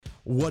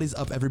What is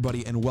up,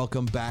 everybody, and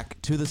welcome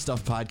back to the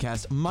Stuff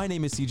Podcast. My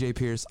name is CJ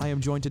Pierce. I am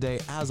joined today,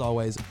 as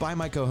always, by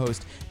my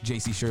co-host,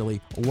 JC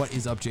Shirley. What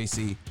is up,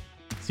 JC?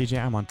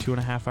 CJ, I'm on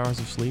 2.5 hours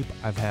of sleep.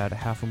 I've had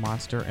half a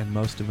monster and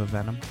most of a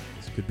venom.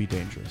 This could be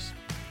dangerous.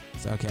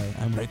 It's okay.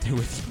 I'm right there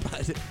with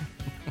you, bud.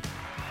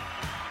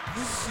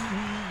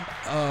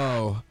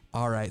 Oh,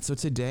 all right. So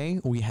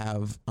today we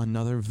have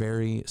another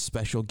very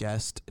special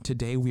guest.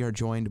 Today we are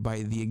joined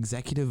by the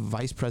Executive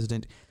Vice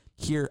President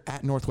here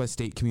at Northwest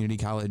State Community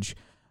College,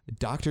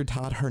 Dr.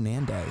 Todd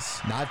Hernandez.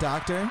 Not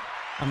doctor.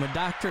 I'm a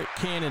doctorate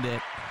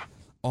candidate.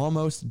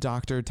 Almost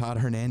Dr. Todd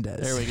Hernandez.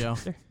 There we go.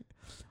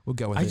 We'll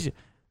go with it.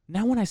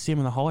 Now when I see him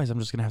in the hallways, I'm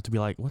just going to have to be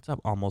like, what's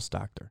up, almost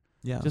doctor?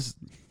 Yeah. Just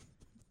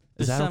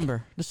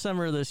December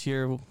of this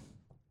year,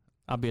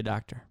 I'll be a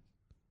doctor.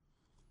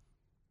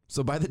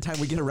 So by the time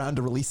we get around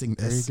to releasing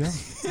this,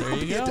 There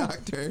you go.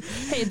 doctor.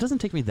 Hey, it doesn't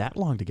take me that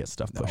long to get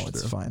stuff pushed No,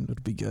 it's through. fine.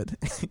 It'll be good.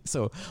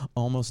 So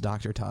almost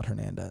Dr. Todd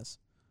Hernandez.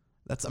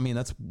 That's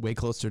way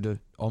closer to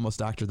almost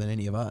doctor than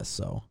any of us.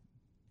 So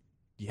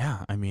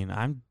Yeah, I mean,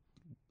 I'm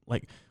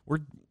like,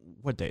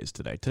 what day is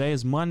today? Today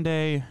is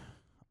Monday,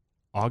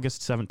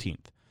 August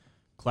 17th.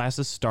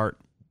 Classes start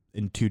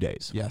in 2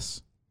 days.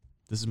 yes,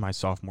 This is my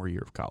sophomore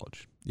year of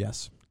college.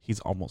 yes. He's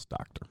almost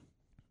doctor.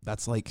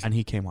 That's like And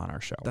he came on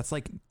our show. that's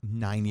like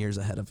 9 years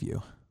ahead of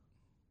you.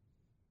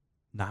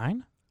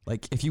 9?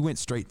 Like if you went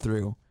straight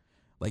through,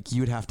 like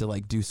you would have to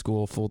like do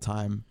school full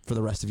time for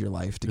the rest of your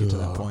life to get to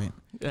that point.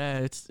 Yeah,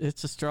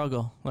 it's a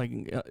struggle.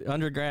 Like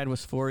undergrad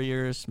was 4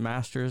 years,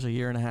 master's 1.5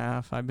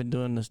 years. I've been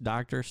doing this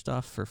doctor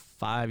stuff for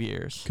 5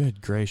 years.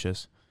 Good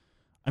gracious.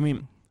 I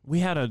mean, we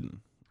had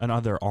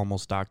another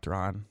almost doctor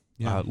on,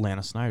 Yeah.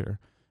 Lana Snyder.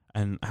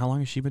 And how long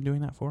has she been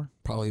doing that for?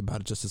 Probably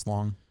about just as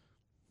long.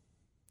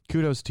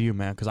 Kudos to you,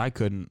 man, because I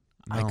couldn't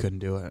No.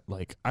 do it.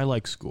 Like, I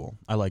like school.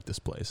 I like this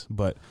place,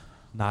 but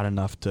not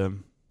enough to,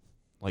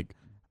 like,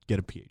 get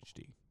a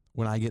PhD.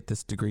 When I get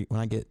this degree, when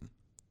I get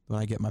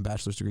my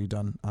bachelor's degree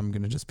done, I'm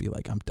gonna just be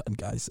like, I'm done,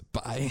 guys.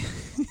 Bye.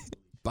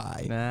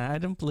 Bye. Nah, I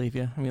don't believe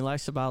you. I mean,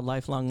 life's about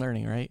lifelong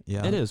learning, right?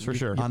 Yeah, It is, for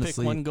sure. You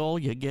Honestly- pick one goal,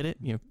 you get it.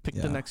 You pick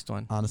Yeah. the next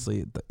one.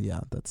 Honestly,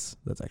 that's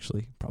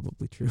actually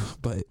probably true.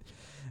 But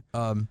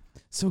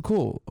so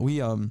cool.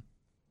 We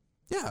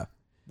yeah.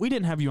 We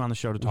didn't have you on the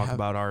show to talk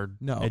about our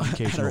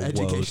educational our woes.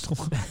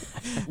 educational.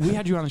 We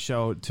had you on the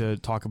show to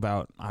talk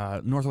about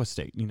Northwest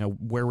State. You know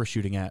where we're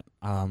shooting at.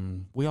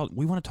 We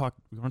want to talk.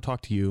 We want to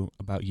talk to you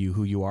about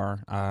who you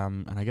are.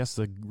 And I guess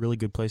the really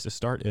good place to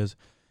start is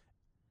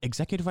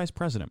Executive Vice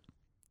President.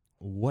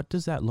 What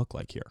does that look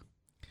like here?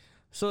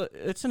 So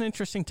it's an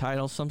interesting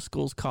title. Some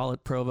schools call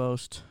it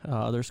provost.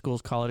 Other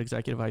schools call it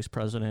executive vice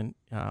president.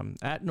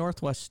 At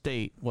Northwest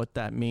State, what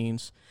that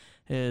means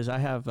is I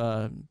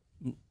have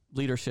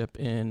leadership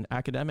in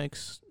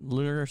academics,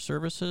 learner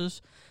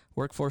services,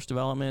 workforce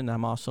development.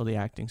 I'm also the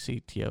acting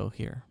CTO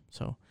here.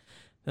 So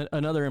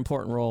another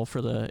important role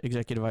for the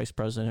executive vice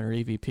president or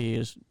EVP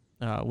is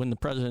when the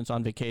president's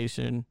on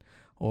vacation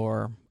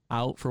or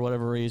out for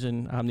whatever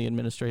reason, I'm the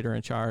administrator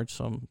in charge.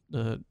 So I'm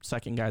the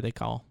second guy they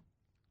call.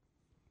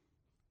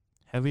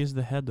 Heavy is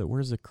the head that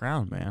wears the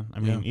crown, man. I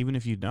mean, even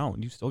if you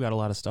don't, you still got a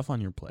lot of stuff on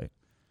your plate.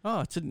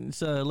 Oh,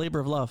 it's a labor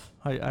of love.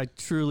 I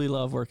truly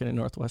love working at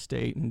Northwest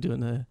State and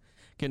getting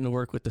to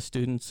work with the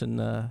students and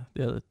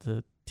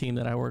the team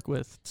that I work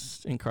with.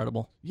 It's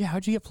incredible. Yeah,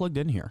 how'd you get plugged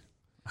in here?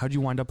 How'd you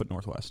wind up at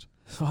Northwest?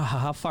 So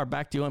how far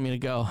back do you want me to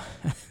go?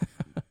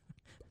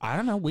 I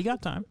don't know. We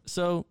got time.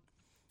 So,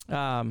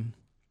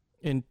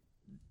 in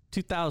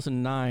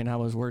 2009, I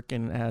was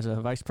working as a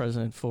vice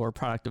president for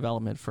product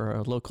development for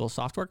a local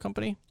software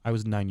company. I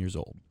was 9 years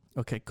old.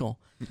 Okay, cool.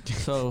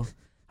 So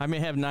I may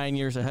have 9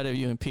 years ahead of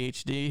you in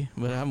PhD,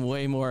 but I'm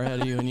way more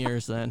ahead of you in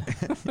years then.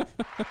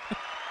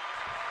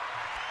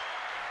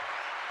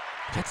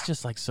 That's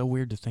just like so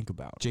weird to think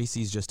about.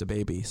 JC's just a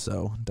baby,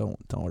 so don't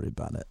worry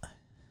about it.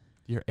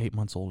 You're 8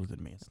 months older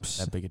than me. It's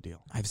not that big a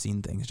deal. I've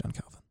seen things, John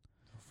Calvin.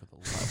 For the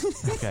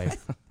love. Okay,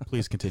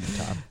 please continue,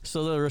 Todd.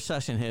 So the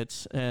recession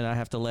hits, and I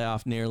have to lay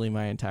off nearly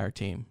my entire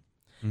team.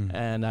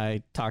 And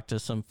I talked to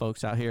some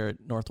folks out here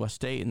at Northwest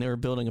State, and they were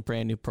building a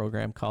brand new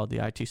program called the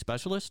IT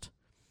Specialist.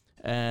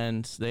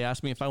 And they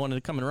asked me if I wanted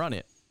to come and run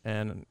it.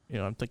 And,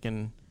 I'm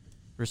thinking,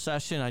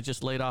 recession, I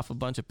just laid off a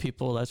bunch of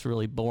people. That's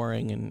really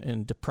boring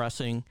and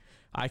depressing.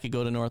 I could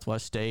go to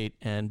Northwest State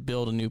and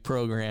build a new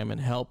program and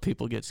help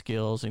people get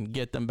skills and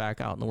get them back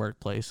out in the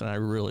workplace. And I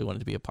really wanted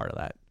to be a part of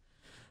that.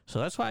 So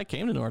that's why I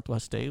came to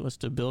Northwest State, was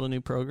to build a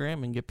new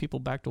program and get people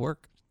back to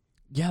work.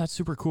 Yeah, that's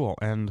super cool.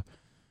 And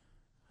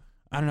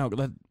I don't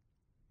know,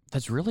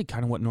 that's really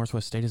kind of what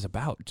Northwest State is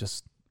about,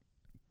 just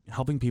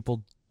helping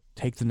people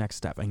take the next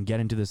step and get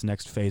into this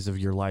next phase of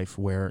your life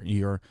where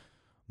you're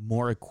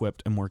more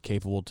equipped and more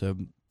capable to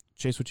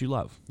chase what you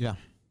love. Yeah.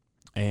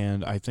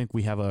 And I think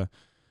we have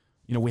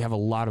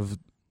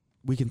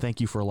we can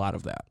thank you for a lot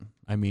of that.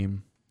 I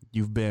mean,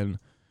 you've been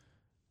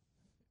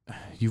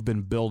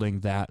building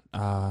that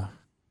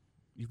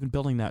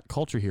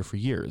culture here for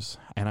years.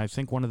 And I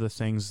think one of the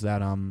things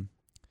that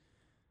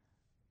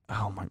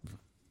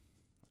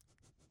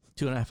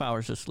 2.5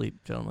 hours of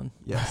sleep, gentlemen.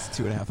 Yes,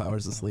 2.5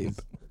 hours of sleep.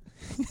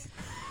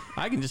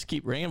 I can just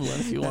keep rambling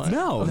if you want.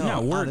 No,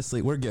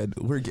 honestly, we're good.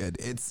 We're good.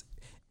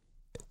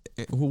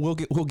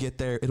 We'll get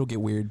there. It'll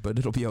get weird, but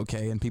it'll be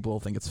okay, and people will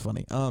think it's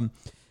funny.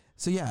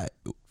 So yeah,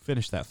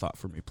 finish that thought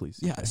for me, please.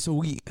 Yeah. CJ.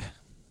 So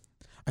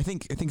I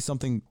think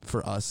something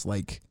for us,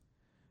 like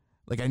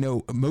I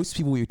know most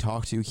people we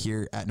talk to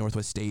here at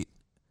Northwest State,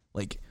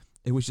 like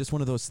it was just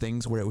one of those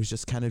things where it was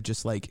just kind of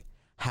just like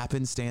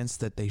happenstance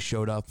that they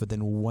showed up, but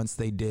then once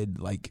they did,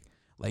 like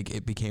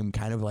it became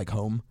kind of like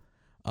home.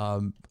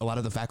 A lot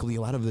of the faculty,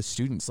 a lot of the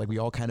students, like we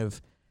all kind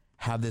of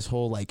have this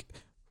whole like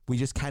we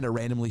just kind of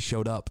randomly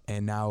showed up,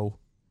 and now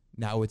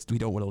we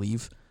don't want to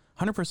leave.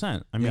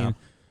 100%. I mean,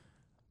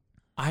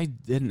 I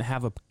didn't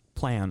have a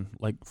plan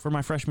like for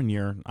my freshman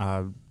year,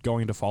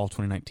 going into fall of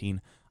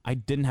 2019. I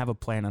didn't have a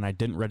plan, and I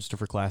didn't register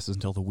for classes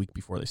until the week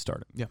before they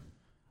started. Yeah,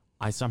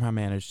 I somehow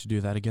managed to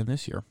do that again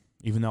this year,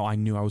 even though I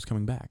knew I was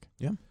coming back.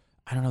 Yeah,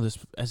 I don't know, this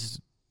is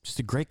just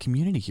a great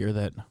community here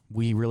that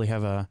we really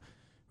have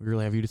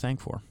you to thank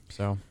for.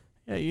 So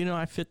yeah,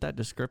 I fit that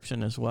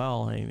description as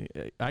well.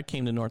 I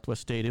came to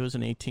Northwest State. It was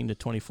an 18 to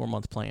 24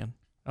 month plan.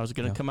 I was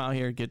going to come out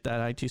here, get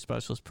that IT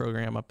specialist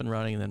program up and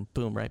running, and then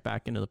boom, right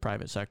back into the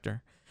private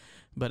sector.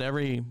 But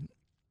every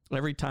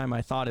time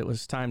I thought it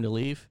was time to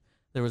leave,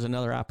 there was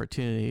another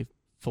opportunity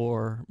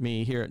for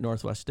me here at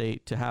Northwest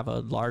State to have a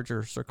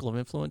larger circle of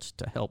influence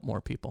to help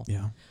more people.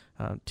 Yeah.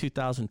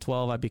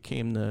 2012, I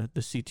became the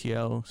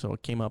CTO, so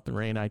it came up and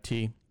ran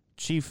IT.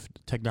 Chief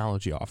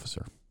Technology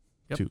Officer,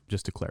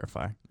 just to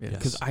clarify.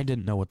 Because I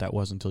didn't know what that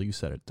was until you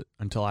said it,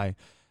 until I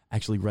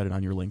actually read it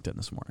on your LinkedIn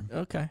this morning.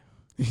 Okay.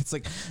 It's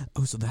like,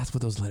 oh, so that's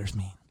what those letters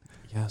mean.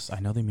 Yes, I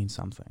know they mean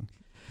something.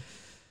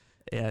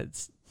 Yeah,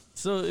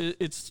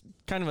 it's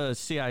kind of a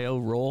CIO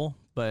role,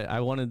 but I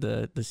wanted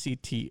the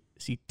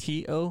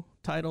CTO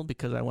title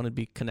because I wanted to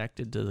be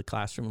connected to the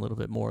classroom a little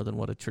bit more than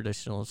what a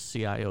traditional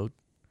CIO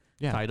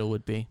title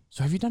would be.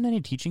 So have you done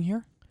any teaching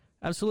here?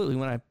 Absolutely.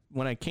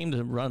 When I came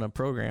to run a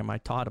program, I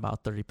taught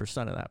about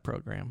 30% of that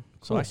program.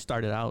 So I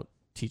started out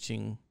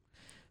teaching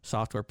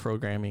software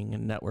programming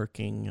and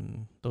networking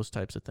and those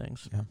types of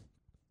things. Yeah.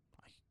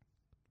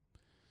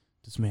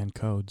 This man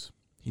codes.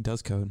 He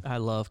does code. I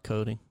love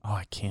coding. Oh,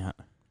 I can't.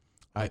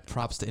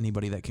 Props to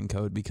anybody that can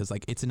code, because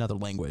like it's another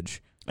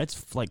language.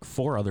 It's like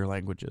 4 other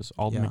languacies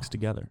all mixed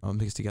together.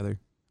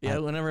 Yeah.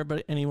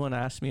 Whenever anyone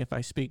asks me if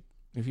I'm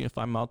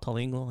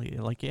multilingual,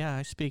 like,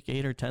 I speak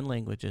 8 or 10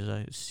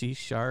 languages. C#,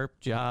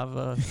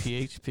 Java,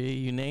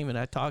 PHP, you name it,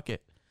 I talk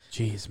it.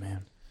 Jeez,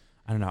 man.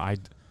 I don't know.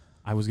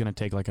 I was going to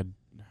take like a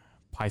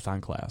Python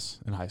class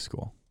in high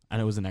school,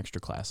 and it was an extra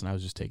class, and I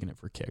was just taking it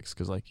for kicks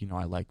because, like,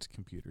 I liked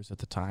computers at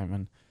the time,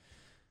 and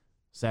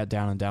sat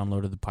down and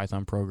downloaded the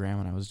Python program,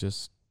 and I was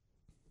just,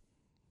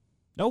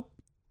 nope,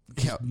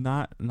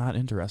 not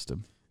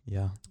interested.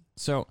 Yeah.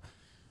 So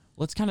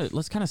let's kind of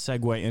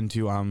segue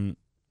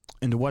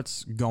into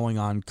what's going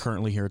on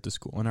currently here at the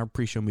school. In our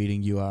pre-show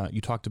meeting,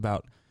 you talked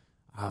about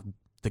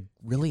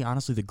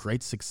the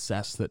great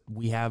success that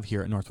we have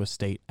here at Northwest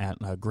State at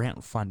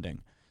grant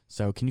funding.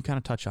 So can you kind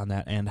of touch on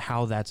that and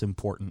how that's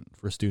important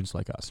for students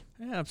like us?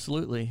 Yeah,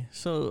 absolutely.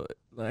 So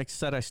like I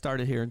said, I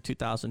started here in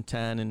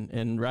 2010,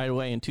 and right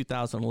away in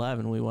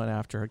 2011, we went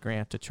after a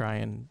grant to try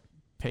and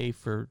pay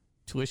for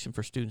tuition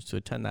for students to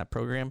attend that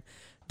program.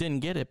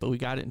 Didn't get it, but we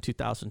got it in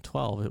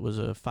 2012. It was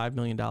a $5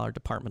 million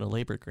Department of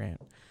Labor grant.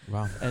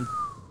 Wow. And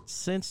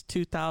since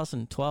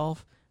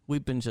 2012,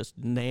 we've been just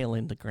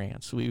nailing the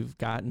grants. We've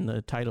gotten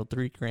the Title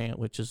III grant,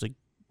 which is a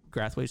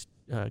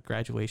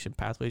graduation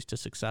pathways to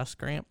success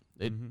grant.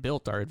 It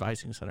built our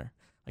advising center.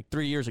 Like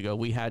 3 years ago,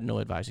 we had no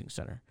advising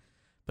center,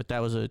 but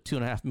that was a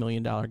 $2.5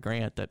 million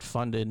grant that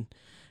funded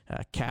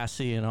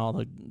Cassie and all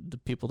the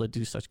people that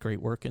do such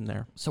great work in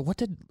there. So what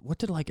did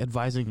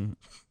advising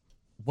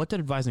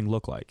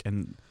look like?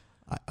 And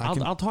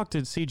I'll talk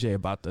to CJ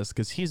about this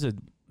because he's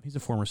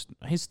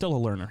still a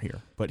learner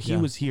here, but he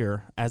was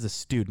here as a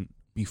student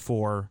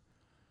before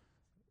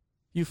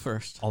you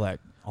first. All that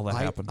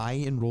happened. I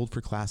enrolled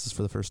for classes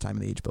for the first time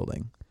in the H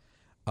building.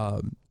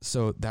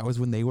 So that was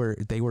when they were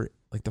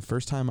like the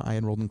first time I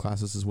enrolled in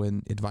classes is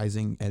when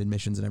advising and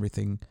admissions and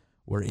everything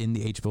were in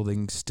the H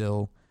building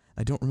still.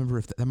 I don't remember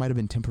if that might have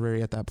been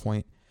temporary at that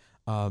point.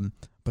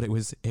 But it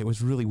was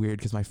really weird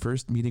because my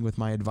first meeting with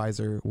my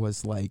advisor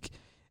was like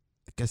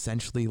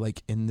essentially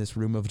like in this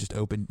room of just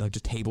open, like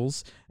just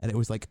tables. And it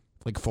was like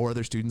 4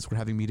 other students were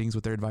having meetings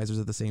with their advisors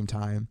at the same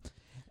time.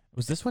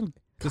 Was this when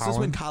This is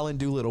when Colin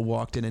Doolittle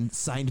walked in and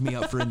signed me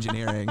up for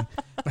engineering.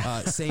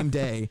 Same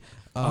day.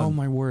 Oh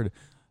my word.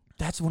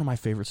 That's one of my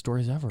favorite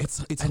stories ever.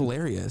 It's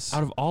hilarious.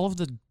 Out of all of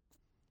the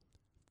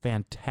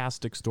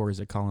fantastic stories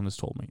that Colin has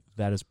told me,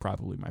 that is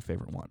probably my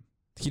favorite one.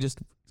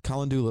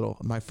 Colin Doolittle,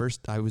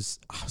 I was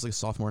like a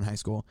sophomore in high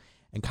school,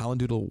 and Colin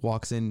Doolittle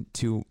walks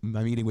into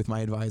my meeting with my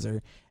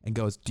advisor and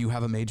goes, "Do you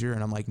have a major?"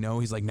 And I'm like, "No."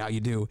 He's like, "Now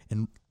you do."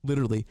 And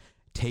literally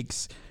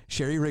takes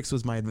Sherry Ricks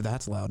was my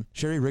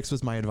Sherry Ricks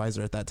was my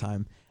advisor at that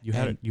time. You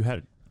had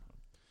it.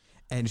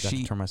 And I got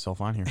to turn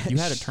myself on here. You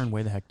had to turn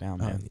way the heck down,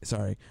 man.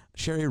 Sorry.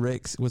 Sherry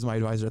Ricks was my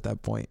advisor at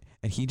that point,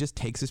 and he just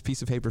takes this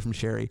piece of paper from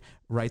Sherry,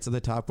 writes at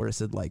the top where it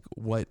said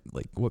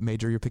what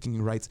major you're picking,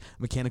 and writes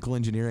mechanical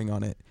engineering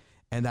on it.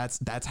 And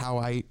that's how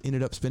I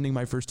ended up spending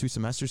my first 2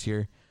 semesters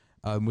here,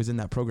 was in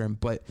that program.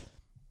 But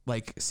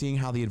like seeing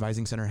how the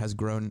advising center has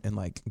grown and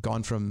like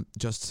gone from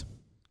just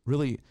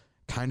really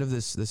kind of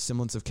this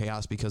semblance of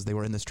chaos because they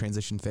were in this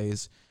transition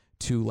phase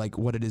to like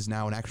what it is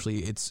now, and actually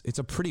it's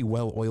a pretty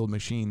well-oiled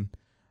machine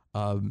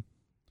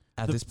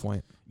at this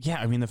point. Yeah,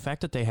 I mean the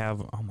fact that they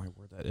have, oh my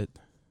word, that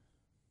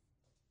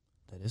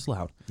is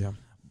loud. Yeah.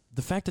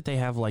 The fact that they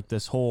have like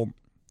this whole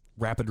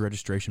rapid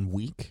registration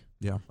week.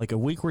 Yeah. Like a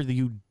week where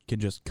you can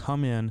just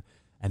come in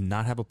and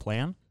not have a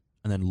plan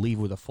and then leave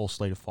with a full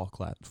slate of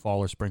fall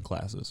or spring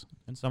classes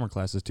and summer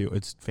classes too.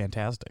 It's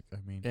fantastic. I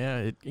mean,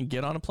 Yeah,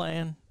 get on a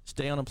plan,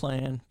 stay on a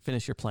plan,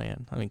 finish your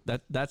plan. I mean,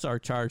 that's our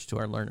charge to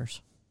our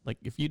learners. Like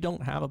if you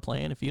don't have a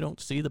plan, if you don't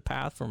see the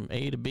path from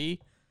A to B,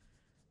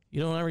 you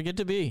don't ever get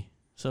to B.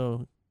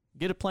 So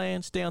get a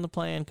plan, stay on the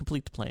plan,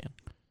 complete the plan.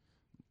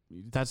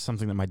 that's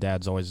something that my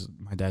dad's always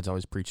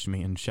preached to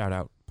me, and shout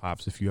out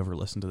Pops if you ever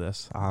listen to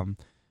this.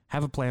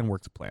 Have a plan,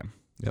 work the plan.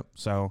 Yep.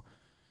 So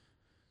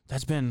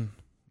that's been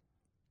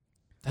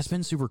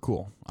super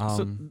cool.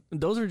 So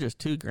those are just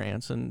 2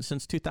 grants, and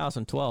since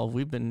 2012,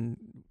 we've been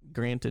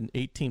granted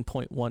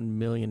 $18.1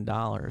 million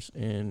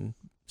in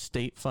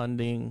state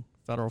funding,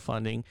 federal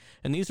funding,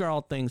 and these are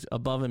all things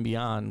above and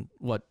beyond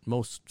what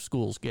most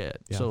schools get.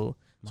 Yeah. So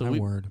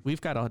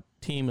we've got a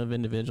team of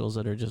individuals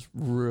that are just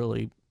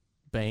really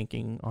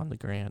banking on the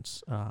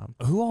grants.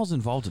 Who all's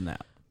involved in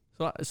that?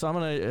 So I'm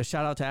going to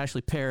shout out to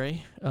Ashley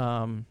Perry.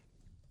 I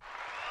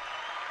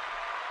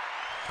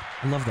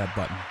love that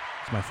button.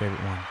 It's my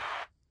favorite one.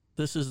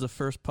 This is the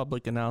first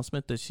public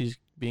announcement that she's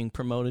being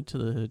promoted to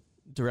the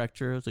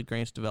director of the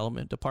Grants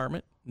Development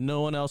Department.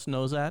 No one else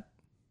knows that.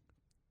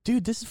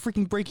 Dude, this is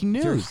freaking breaking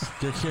news.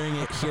 You're hearing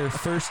it here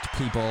first,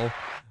 people.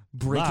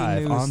 Breaking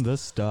Live news on the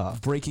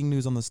stuff. Breaking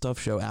news on the Stuff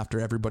Show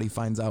after everybody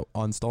finds out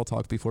on Stall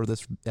Talk before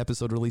this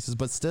episode releases.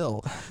 But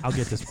still, I'll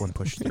get this one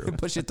pushed through.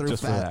 Push it through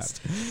Just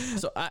fast.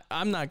 So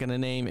I'm not going to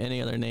name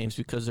any other names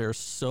because there are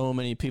so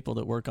many people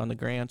that work on the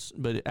grants,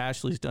 but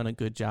Ashley's done a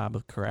good job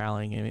of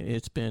corralling. I mean,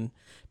 it's been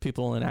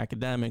people in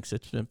academics,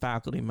 it's been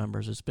faculty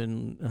members, it's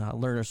been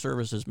learner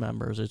services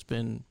members, it's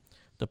been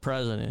the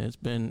president, it's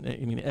been, I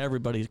mean,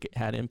 everybody's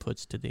had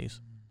inputs to these.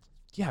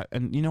 Yeah,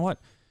 and you know what?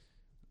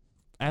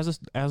 As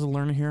a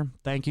learner here,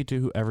 thank you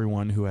to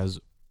everyone who has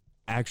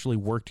actually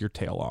worked your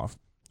tail off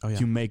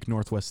to make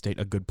Northwest State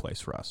a good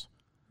place for us.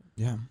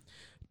 Yeah.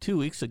 2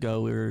 weeks ago,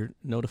 we were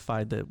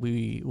notified that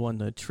we won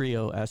the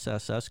TRIO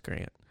SSS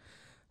grant.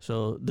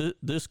 So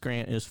this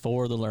grant is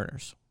for the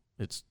learners.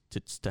 It's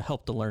to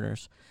help the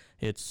learners.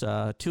 It's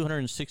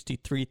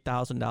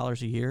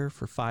 $263,000 a year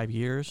for 5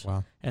 years.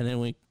 Wow. And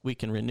then we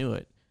can renew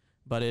it.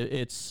 But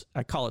it's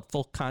I call it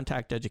full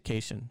contact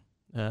education.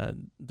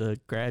 The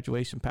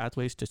Graduation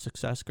Pathways to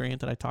Success grant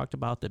that I talked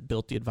about that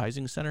built the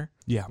advising center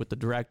with the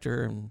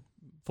director and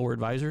 4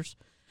 advisors.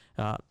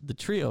 The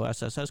TRIO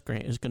SSS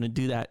grant is going to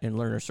do that in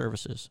learner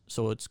services.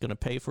 So it's going to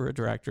pay for a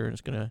director and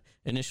it's going to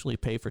initially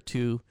pay for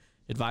 2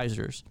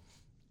 advisors.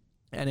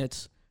 And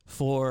it's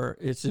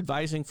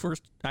advising for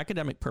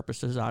academic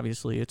purposes.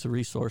 Obviously, it's a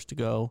resource to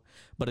go,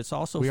 but it's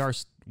also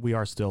we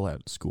are still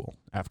at school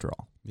after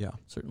all. Yeah,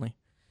 certainly.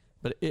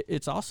 But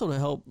it's also to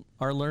help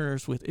our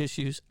learners with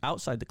issues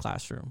outside the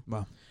classroom.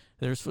 Wow.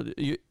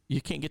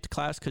 You can't get to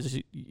class because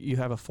you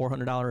have a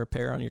 $400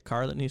 repair on your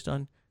car that needs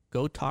done.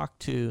 Go talk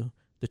to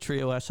the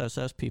TRIO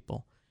SSS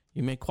people.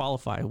 You may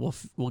qualify.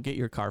 We'll get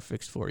your car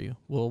fixed for you.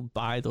 We'll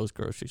buy those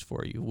groceries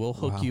for you. We'll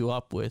hook you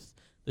up with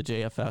the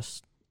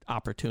JFS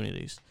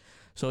opportunities.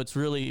 So it's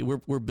really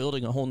we're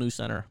building a whole new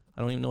center.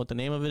 I don't even know what the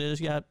name of it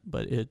is yet,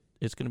 but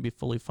it's going to be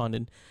fully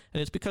funded, and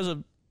it's because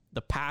of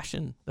the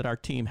passion that our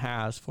team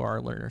has for our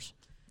learners.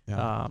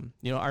 Yeah.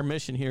 Our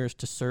mission here is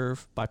to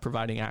serve by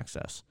providing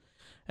access.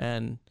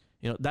 And,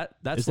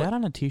 that's Is that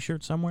on a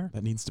t-shirt somewhere?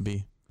 That needs to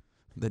be.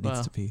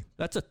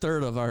 That's a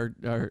third of our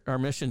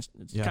mission.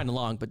 It's kind of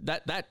long, but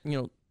that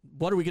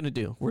what are we going to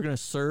do? We're going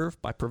to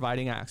serve by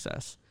providing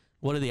access.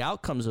 What are the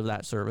outcomes of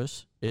that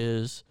service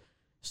is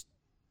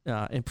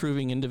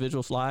improving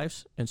individuals'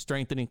 lives and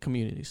strengthening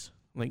communities.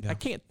 I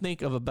can't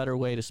think of a better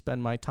way to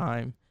spend my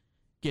time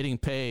getting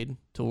paid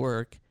to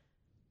work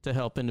to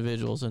help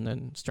individuals and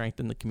then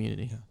strengthen the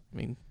community. Yeah. I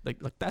mean, like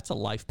that's a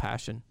life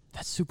passion.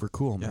 That's super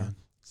cool, man.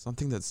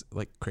 Something that's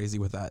like crazy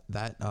with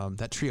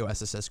that TRIO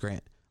SSS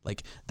grant.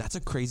 Like that's a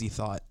crazy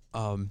thought.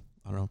 I don't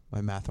know,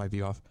 my math might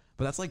be off,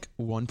 but that's like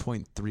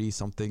 $1.3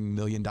 something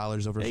million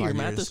over 5 years. Your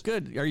math is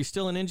good. Are you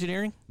still in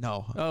engineering?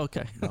 No. Oh,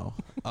 okay. No.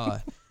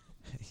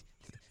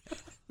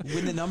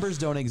 When the numbers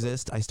don't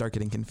exist, I start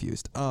getting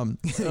confused.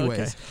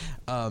 Anyways,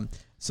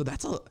 so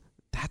that's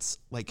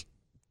like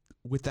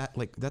with that,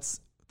 like that's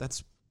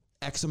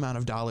X amount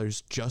of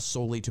dollars just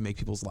solely to make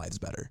people's lives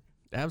better.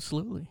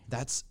 Absolutely.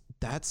 That's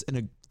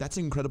an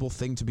incredible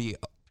thing to be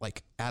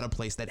like at a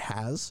place that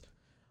has,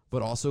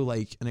 but also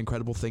like an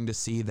incredible thing to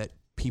see that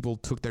people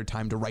took their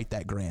time to write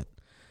that grant.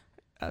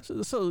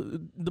 Absolutely. So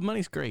the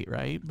money's great,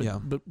 right?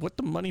 But what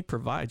the money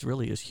provides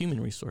really is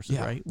human resources,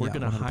 right? We're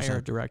going to hire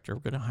a director.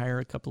 We're going to hire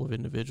a couple of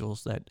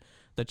individuals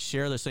that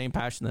share the same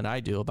passion that I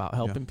do about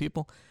helping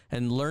people,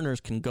 and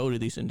learners can go to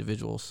these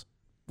individuals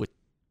with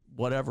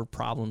whatever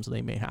problems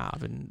they may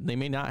have, and they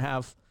may not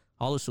have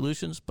all the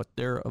solutions, but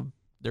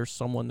there's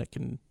someone that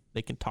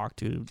they can talk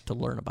to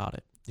learn about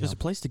it. There's a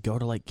place to go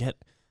to like get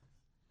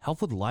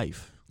help with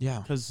life. Yeah,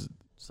 because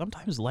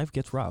sometimes life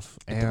gets rough,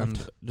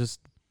 and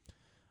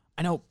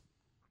I know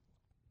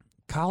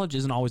college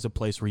isn't always a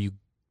place where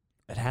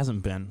it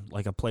hasn't been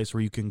like a place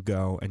where you can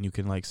go and you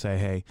can like say,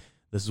 hey,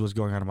 this is what's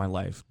going on in my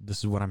life. This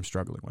is what I'm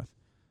struggling with.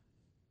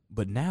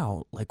 But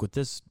now, like with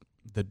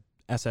the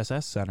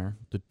SSS Center,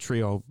 the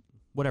trio,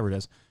 whatever it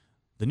is,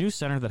 the new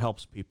center that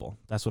helps people.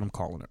 That's what I'm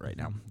calling it right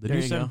now. The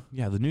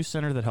new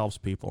center that helps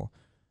people.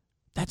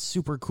 That's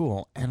super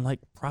cool. And like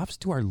props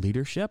to our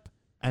leadership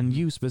and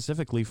you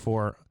specifically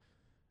for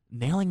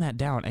nailing that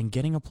down and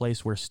getting a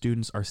place where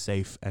students are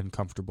safe and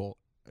comfortable,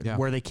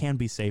 where they can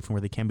be safe and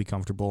where they can be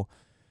comfortable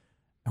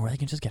and where they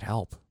can just get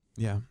help.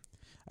 Yeah.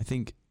 I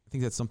think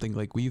that's something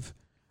like we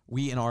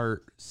in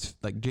our,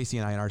 like JC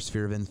and I in our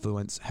sphere of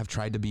influence have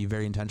tried to be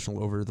very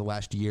intentional over the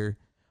last year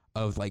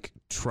of like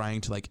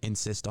trying to like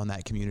insist on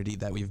that community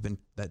that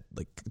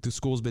the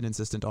school's been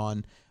insistent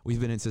on,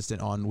 we've been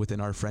insistent on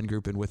within our friend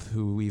group and with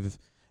who we've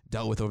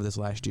dealt with over this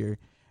last year.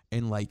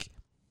 And like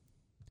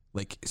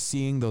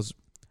seeing those,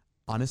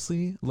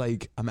 honestly,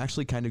 like I'm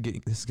actually kind of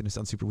this is going to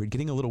sound super weird,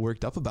 getting a little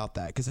worked up about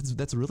that. Cause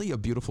that's really a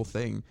beautiful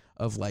thing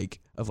of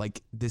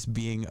this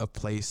being a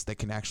place that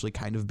can actually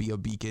kind of be a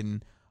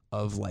beacon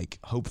of like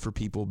hope for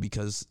people,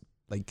 because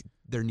like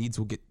their needs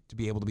will get to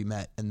be able to be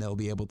met and they'll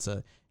be able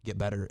to get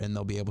better and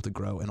they'll be able to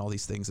grow and all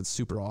these things. It's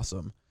super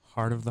awesome.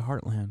 Heart of the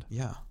heartland.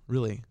 Yeah,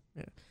 really.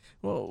 Yeah.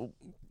 Well,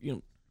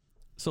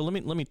 so let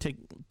me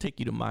take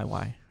you to my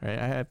why, right?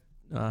 I have,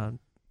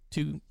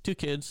 two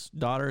kids,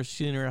 daughter, a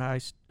senior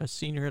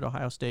at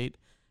Ohio State,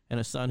 and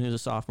a son who's a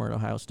sophomore at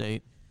Ohio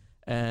State.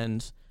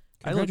 And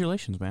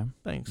congratulations, man.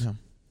 Thanks. Yeah.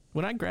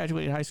 When I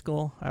graduated high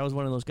school, I was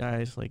one of those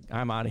guys like,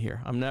 I'm out of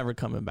here. I'm never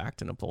coming back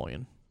to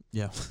Napoleon.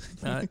 Yeah.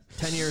 10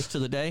 years to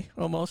the day,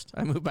 almost,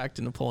 I moved back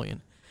to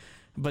Napoleon.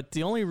 But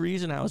the only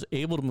reason I was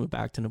able to move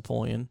back to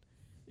Napoleon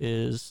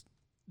is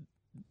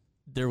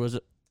there was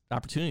an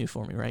opportunity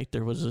for me, right?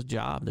 There was a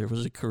job, there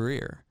was a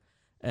career.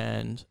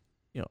 And,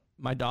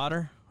 my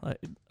daughter, I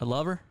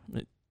love her.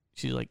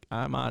 She's like,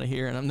 I'm out of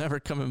here and I'm never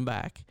coming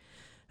back.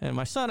 And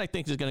my son, I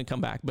think, is going to come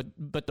back.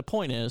 But the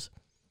point is,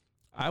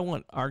 I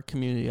want our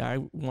community, I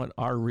want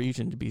our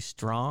region to be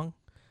strong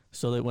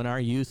so that when our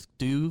youth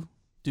do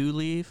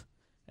leave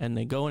and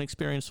they go and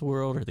experience the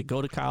world, or they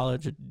go to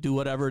college or do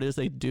whatever it is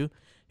they do,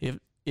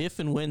 if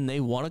and when they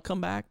want to come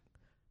back,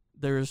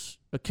 there's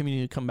a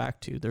community to come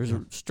back to. There's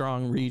a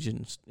strong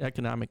region,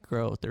 economic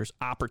growth. There's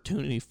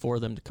opportunity for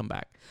them to come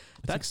back.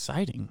 That's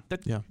exciting.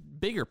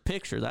 Bigger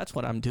picture, that's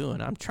what I'm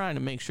doing. I'm trying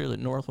to make sure that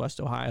Northwest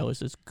Ohio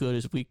is as good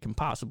as we can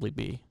possibly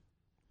be.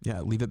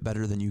 Yeah, leave it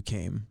better than you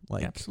came.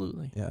 Like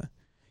absolutely. Yeah,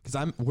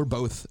 because we're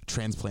both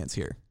transplants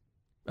here.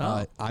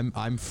 Oh.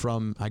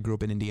 I grew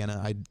up in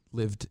Indiana. I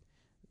lived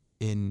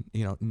in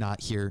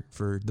not here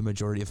for the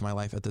majority of my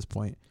life at this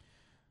point.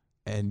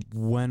 And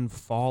when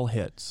fall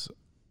hits,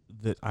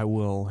 that I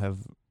will have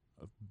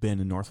been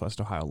in Northwest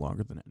Ohio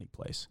longer than any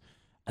place.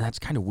 And that's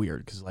kind of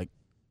weird because, like,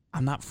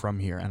 I'm not from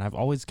here. And I've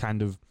always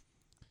kind of,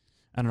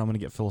 I don't know, I'm going to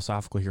get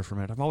philosophical here for a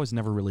minute. I've always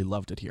never really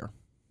loved it here.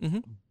 Mm-hmm.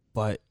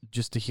 But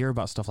just to hear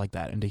about stuff like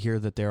that and to hear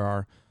that there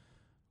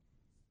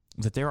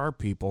are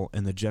people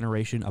in the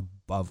generation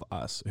above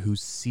us who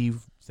see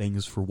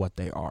things for what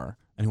they are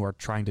and who are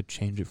trying to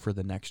change it for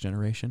the next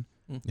generation.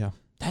 Yeah.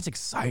 That's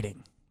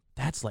exciting.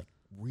 That's like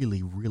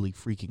really, really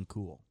freaking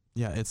cool.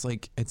 Yeah. It's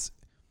like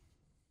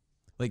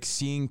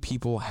seeing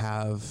people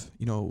have,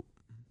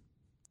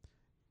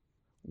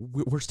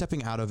 we're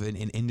stepping out of an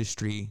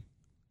industry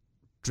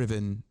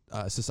driven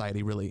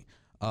society, really.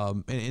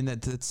 And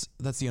that's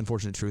the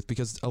unfortunate truth,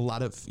 because a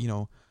lot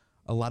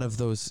of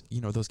those,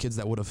 those kids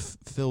that would have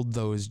filled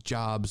those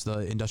jobs, the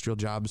industrial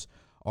jobs,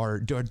 are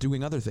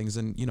doing other things,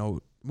 and,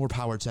 more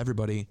power to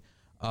everybody.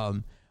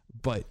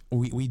 But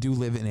we do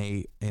live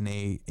in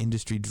a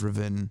industry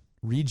driven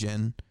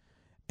region,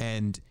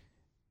 and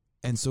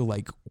so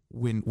like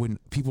when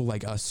people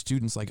like us,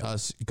 students like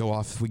us, go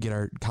off, we get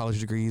our college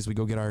degrees, we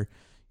go get our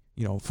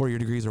 4-year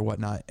degrees or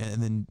whatnot,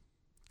 and then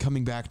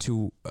coming back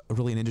to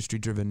really an industry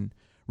driven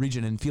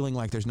region and feeling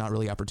like there's not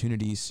really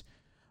opportunities,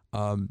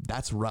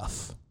 that's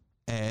rough.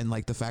 And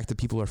like the fact that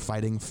people are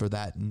fighting for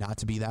that not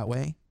to be that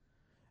way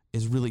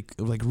is really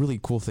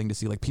cool thing to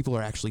see. Like people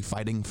are actually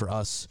fighting for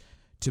us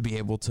to be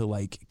able to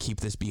like keep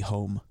this be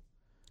home.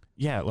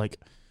 Yeah, like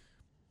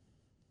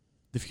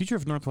the future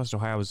of Northwest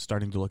Ohio is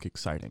starting to look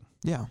exciting.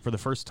 Yeah. For the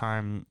first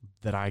time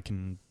that I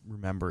can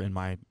remember in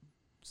my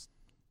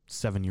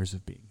 7 years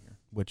of being here,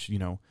 which,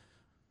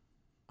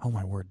 oh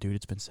my word, dude,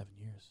 it's been 7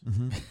 years.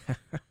 Mm-hmm.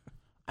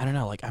 I don't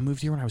know. Like I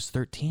moved here when I was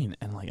 13,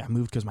 and like I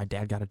moved because my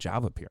dad got a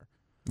job up here.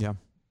 Yeah.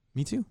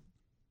 Me too.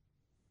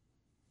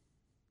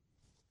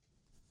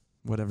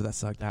 Whatever, that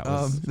sucked. That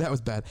was that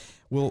was bad.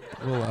 We'll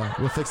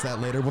fix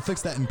that later. We'll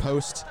fix that in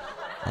post.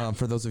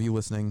 For those of you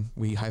listening,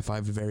 we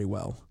high-fived very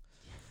well.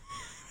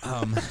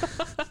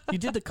 You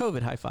did the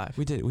COVID high five.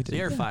 We did. The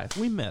air five.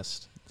 we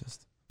missed.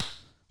 Just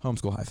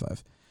homeschool high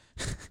five.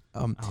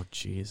 Oh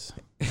jeez.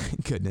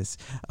 Goodness.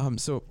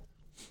 So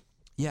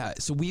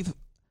we've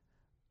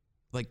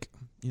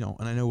and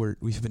I know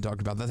we've been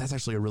talking about that. That's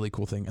actually a really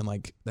cool thing, and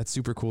like that's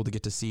super cool to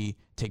get to see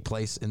take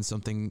place in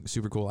something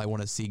super cool. I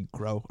want to see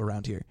grow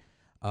around here.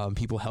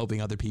 People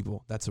helping other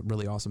people. That's a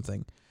really awesome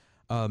thing.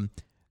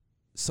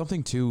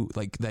 Something too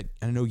like that.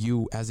 I know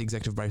you as the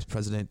executive vice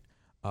president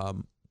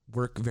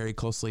work very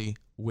closely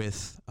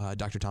with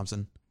Dr.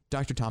 Thompson.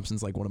 Dr.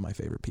 Thompson's like one of my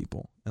favorite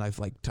people, and I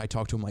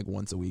talk to him like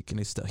once a week, and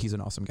he's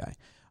an awesome guy.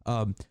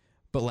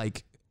 But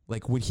like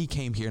when he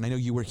came here, and I know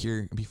you were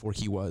here before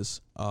he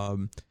was.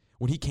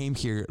 When he came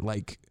here,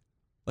 like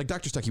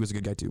Dr. Stuckey was a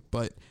good guy too,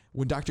 but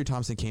when Dr.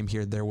 Thompson came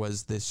here, there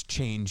was this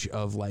change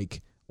of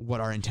like what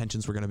our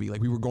intentions were going to be.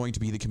 Like we were going to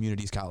be the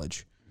community's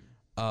college,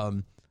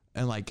 and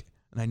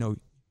I know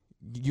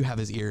you have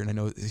his ear, and I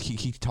know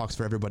he talks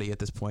for everybody at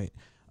this point,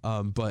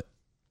 but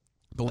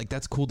like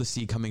that's cool to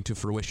see coming to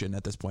fruition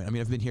at this point. I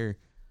mean, I've been here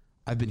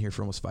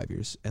for almost 5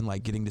 years, and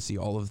like getting to see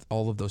all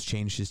of those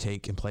changes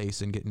take in place,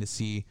 and getting to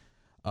see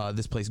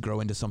this place grow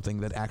into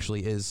something that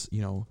actually is,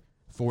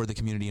 for the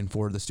community and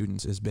for the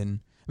students has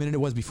been. I mean, and it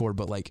was before,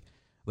 but like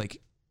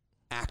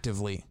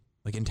actively,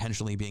 like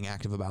intentionally being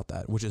active about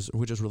that, which is a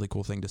really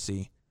cool thing to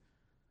see.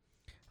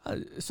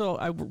 So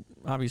I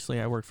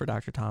worked for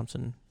Dr.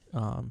 Thompson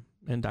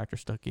and Dr.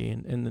 Stuckey,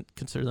 and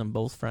consider them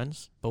both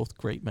friends, both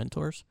great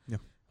mentors.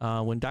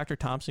 Yeah. When Dr.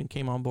 Thompson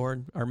came on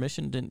board, our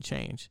mission didn't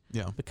change.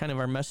 Yeah. But kind of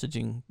our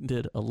messaging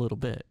did a little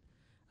bit.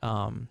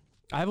 So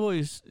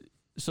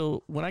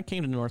when I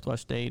came to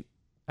Northwest State,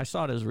 I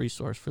saw it as a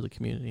resource for the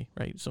community,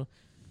 right? So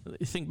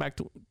you think back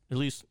to at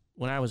least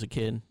when I was a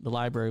kid, the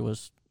library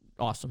was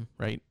awesome,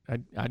 right?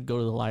 I'd go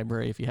to the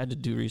library. If you had to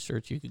do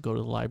research, you could go to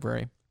the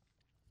library.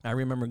 I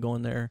remember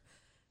going there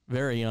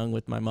very young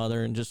with my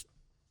mother, and just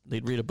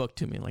they'd read a book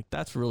to me. Like,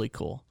 that's really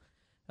cool.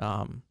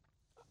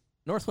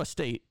 Northwest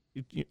State,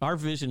 our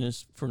vision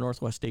is for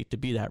Northwest State to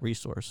be that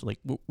resource. Like,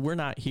 we're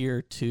not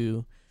here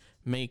to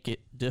make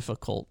it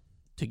difficult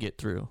to get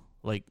through.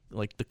 Like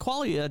the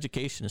quality of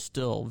education is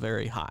still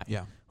very high.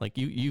 Yeah. Like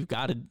you've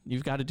got to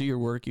do your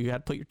work. You got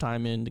to put your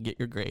time in to get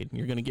your grade, and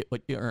you're going to get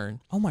what you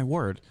earn. Oh my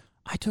word.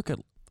 I'm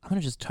going to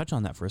just touch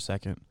on that for a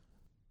second.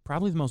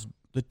 Probably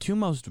the two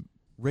most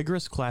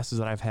rigorous classes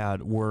that I've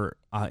had were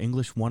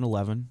English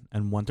 111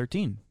 and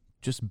 113.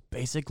 Just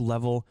basic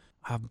level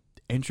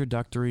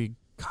introductory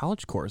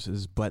college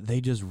courses, but they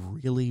just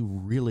really,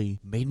 really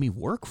made me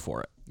work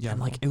for it. Yeah.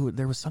 And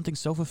there was something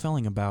so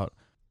fulfilling about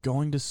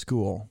going to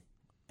school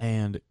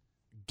and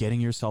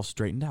getting yourself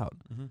straightened out.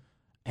 Mm-hmm.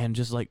 And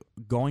just like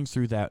going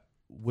through that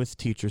with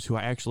teachers who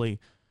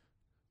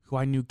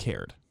I knew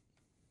cared.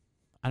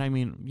 And I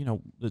mean,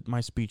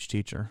 my speech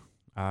teacher,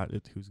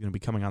 who's going to be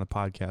coming on the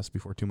podcast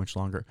before too much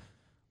longer,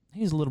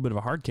 he's a little bit of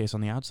a hard case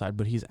on the outside,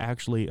 but he's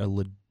actually a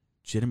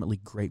legitimately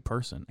great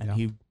person.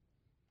 And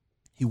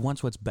he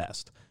wants what's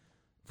best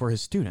for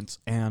his students.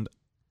 And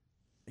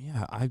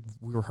yeah,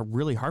 we were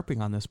really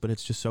harping on this, but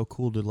it's just so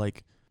cool to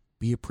like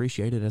be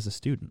appreciated as a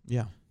student.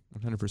 Yeah.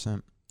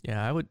 100%.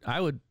 Yeah,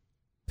 I would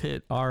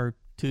pit our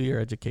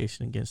 2-year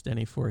education against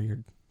any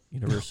 4-year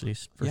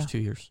university's first 2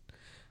 years.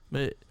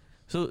 But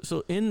so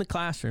in the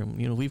classroom,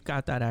 we've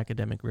got that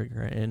academic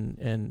rigor,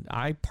 and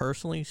I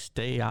personally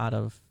stay out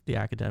of the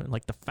academic.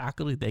 Like the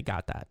faculty, they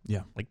got that.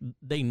 Yeah. Like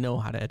they know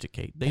how to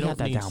educate. They don't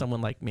need someone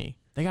like me.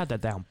 They got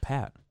that down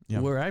pat. Yeah.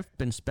 Where I've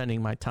been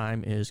spending my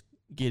time is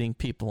getting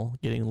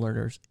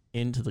learners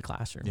into the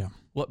classroom. Yeah.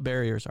 What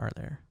barriers are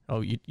there?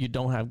 Oh, you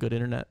don't have good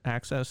internet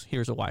access?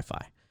 Here's a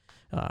Wi-Fi.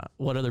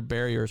 What other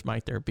barriers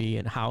might there be,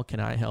 and how can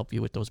I help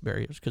you with those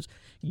barriers? Because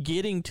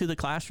getting to the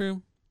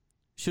classroom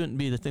shouldn't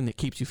be the thing that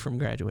keeps you from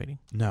graduating.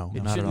 No,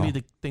 it shouldn't be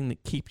the thing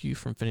that keeps you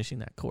from finishing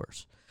that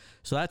course.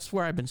 So that's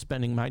where I've been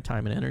spending my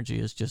time and energy,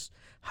 is just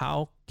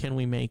how can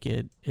we make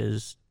it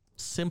as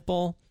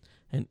simple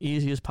and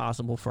easy as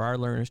possible for our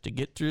learners to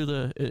get through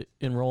the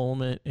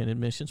enrollment and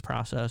admissions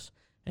process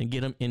and get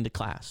them into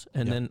class.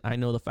 And then I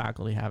know the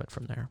faculty have it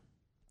from there.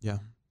 Yeah,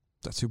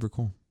 that's super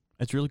cool.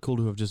 It's really cool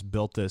to have just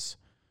built this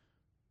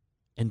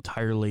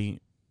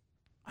entirely.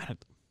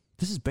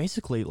 This is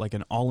basically like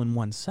an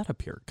all-in-one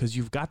setup here, because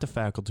you've got the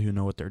faculty who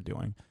know what they're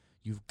doing.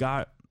 You've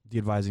got the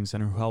advising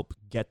center who help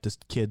get the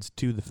kids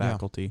to the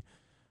faculty.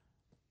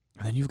 Yeah.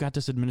 And then you've got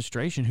this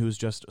administration who's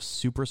just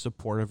super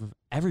supportive of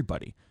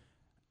everybody.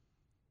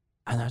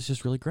 And that's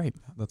just really great.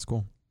 That's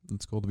cool.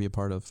 It's cool to be a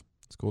part of.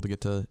 It's cool to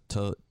get to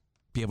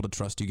be able to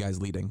trust you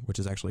guys leading, which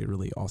is actually a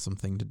really awesome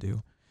thing to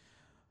do.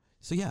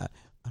 So yeah,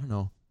 I don't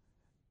know.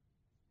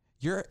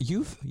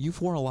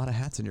 You've worn a lot of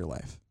hats in your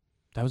life.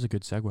 That was a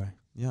good segue.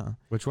 Yeah.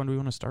 Which one do we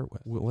want to start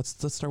with? Well, let's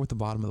start with the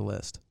bottom of the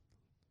list.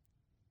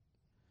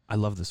 I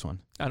love this one.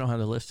 I don't have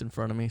the list in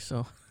front of me,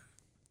 so.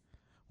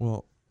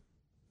 Well,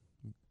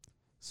 it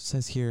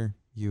says here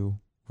you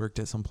worked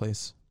at some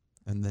place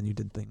and then you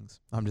did things.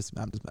 I'm just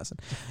messing.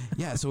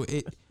 Yeah. So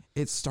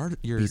it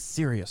started. Be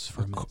serious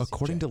for a minute.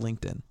 According to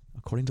LinkedIn,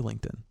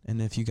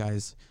 and if you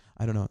guys,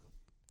 I don't know,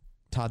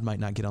 Todd might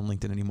not get on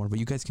LinkedIn anymore, but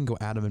you guys can go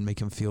at him and make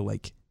him feel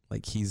like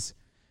he's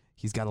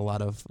got a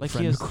lot of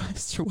friend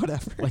requests or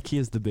whatever. Like he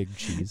is the big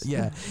cheese.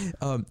 Yeah.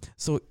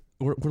 So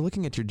we're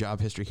looking at your job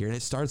history here, and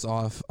it starts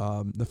off.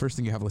 The first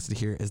thing you have listed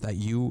here is that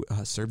you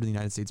served in the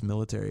United States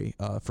military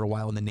for a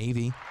while in the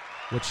Navy,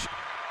 which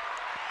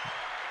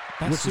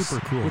is super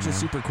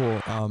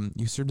cool.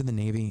 You served in the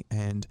Navy,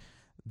 and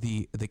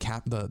the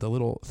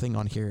little thing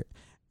on here,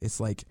 it's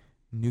like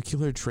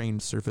nuclear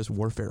trained surface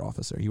warfare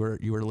officer. You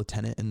were a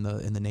lieutenant in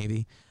the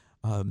Navy.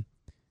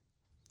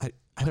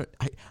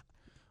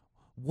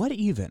 What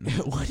even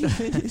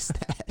is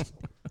that?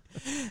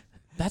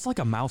 That's like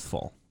a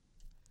mouthful.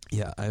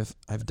 Yeah,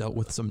 I've dealt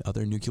with some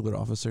other nuclear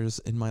officers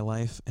in my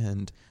life,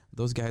 and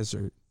those guys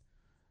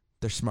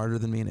they're smarter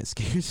than me, and it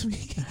scares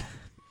me.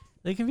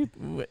 They can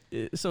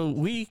be, so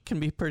we can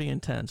be pretty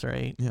intense,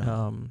 right?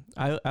 Yeah.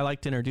 I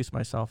like to introduce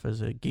myself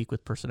as a geek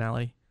with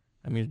personality.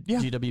 I mean,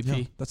 GWP.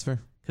 Yeah, that's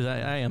fair. Because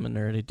I am a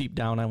nerd. Deep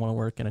down, I want to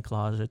work in a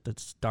closet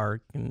that's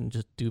dark and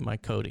just do my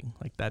coding.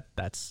 Like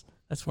that's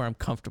where I'm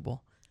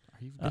comfortable.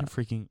 Are you gonna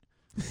freaking?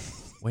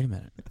 Wait a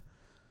minute.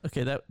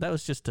 Okay, that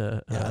was just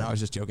a. Yeah, no, I was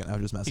just joking. I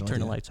was just messing with you.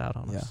 Turn the lights out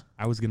on us.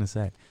 I was gonna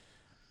say,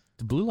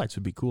 the blue lights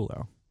would be cool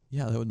though.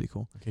 Yeah, that would be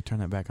cool. Okay, turn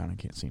that back on. I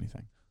can't see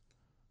anything.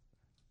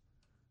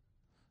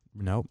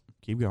 Nope.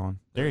 Keep going.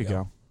 There you go.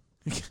 All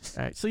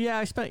right. So yeah,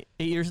 I spent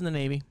 8 years in the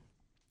Navy.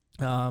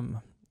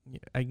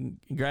 I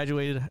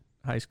graduated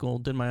high school,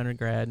 did my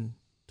undergrad,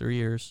 3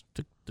 years,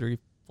 took 3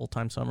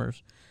 full-time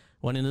summers,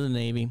 went into the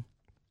Navy.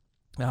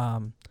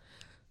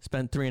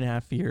 Spent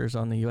 3.5 years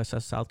on the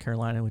USS South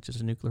Carolina, which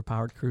is a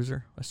nuclear-powered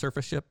cruiser, a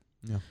surface ship.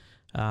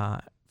 Yeah.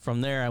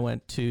 From there, I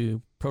went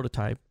to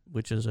Prototype,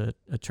 which is a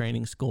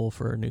training school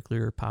for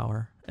nuclear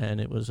power, and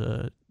it was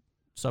a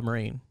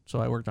submarine. So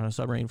I worked on a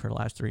submarine for the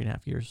last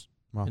 3.5 years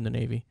in the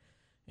Navy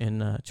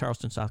in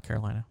Charleston, South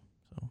Carolina.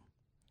 So,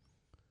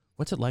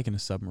 what's it like in a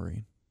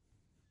submarine?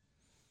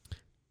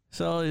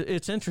 So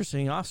it's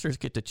interesting. Officers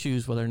get to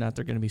choose whether or not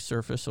they're going to be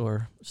surface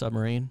or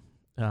submarine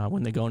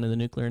when they go into the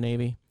nuclear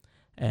Navy.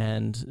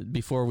 And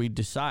before we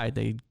decide,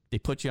 they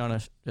put you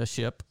on a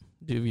ship,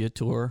 do you a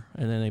tour,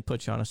 and then they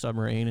put you on a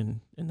submarine,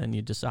 and then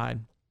you decide.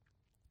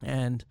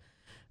 And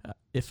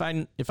if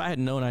I had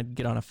known I'd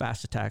get on a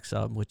fast attack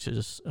sub, which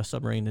is a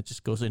submarine that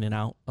just goes in and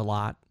out a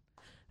lot,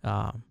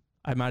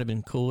 I might have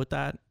been cool with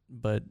that.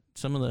 But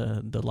some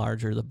of the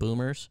larger, the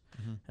boomers,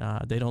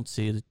 they don't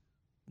see the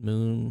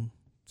moon,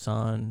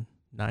 sun,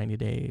 90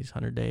 days,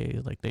 100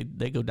 days. Like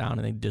they go down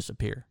and they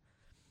disappear.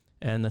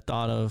 And the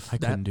thought of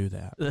couldn't do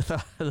that.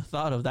 The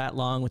thought of that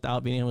long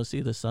without being able to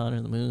see the sun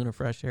or the moon or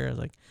fresh air, I was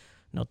like,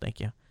 no, thank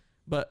you.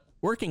 But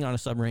working on a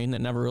submarine that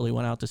never really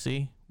went out to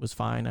sea was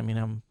fine. I mean,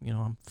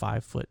 I'm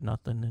 5 foot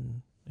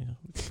nothing, and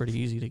it's pretty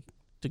easy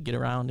to get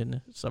around in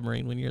a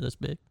submarine when you're this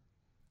big.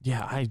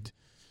 Yeah,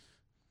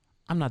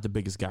 I'm not the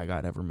biggest guy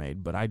God ever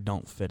made, but I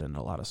don't fit in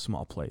a lot of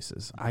small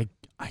places. I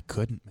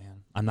couldn't,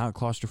 man. I'm not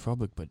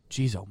claustrophobic, but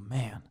geez, oh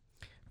man.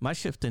 My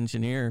shift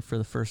engineer for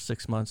the first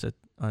 6 months at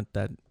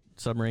that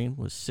submarine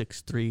was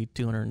 6'3",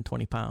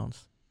 220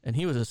 pounds, and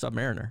he was a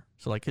submariner.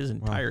 So like his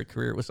entire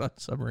career was on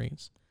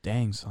submarines.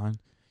 Dang, son,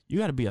 you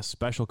got to be a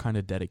special kind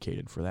of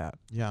dedicated for that.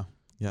 Yeah,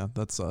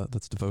 that's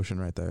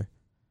devotion right there.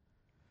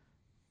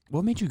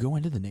 What made you go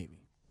into the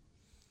Navy?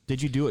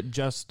 Did you do it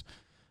just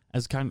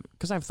as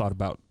because I've thought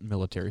about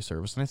military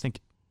service, and I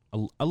think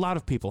a lot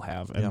of people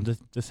have. And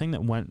the thing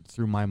that went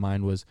through my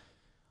mind was,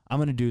 I'm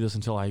going to do this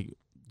until I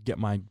get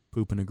my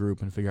poop in a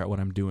group and figure out what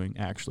I'm doing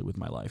actually with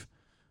my life.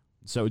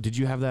 So did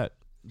you have that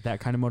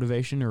kind of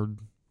motivation, or?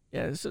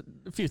 Yeah, it's a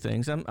few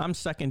things. I'm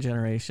second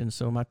generation,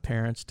 so my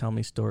parents tell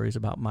me stories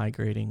about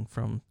migrating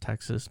from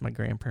Texas. My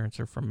grandparents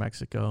are from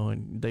Mexico,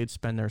 and they'd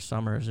spend their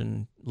summers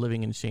and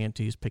living in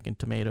shanties, picking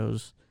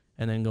tomatoes,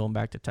 and then going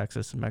back to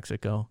Texas and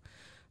Mexico.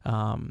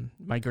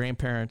 My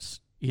grandparents,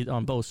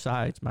 on both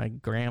sides, my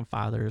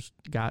grandfathers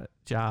got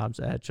jobs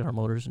at General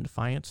Motors and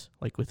Defiance,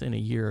 like within a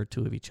year or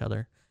two of each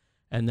other.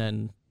 And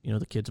then,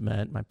 the kids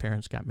met, my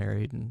parents got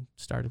married and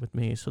started with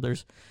me. So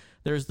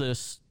there's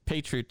this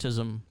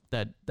patriotism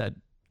that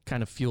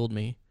kind of fueled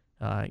me.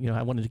 I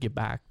wanted to get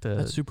back to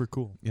that's super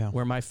cool. Yeah,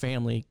 where my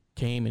family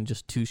came in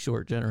just 2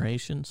 short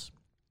generations.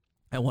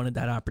 I wanted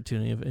that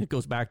opportunity. It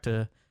goes back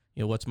to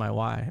what's my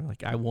why?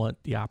 Like I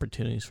want the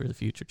opportunities for the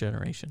future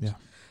generations. Yeah.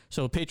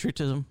 So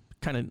patriotism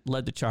kind of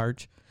led the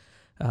charge.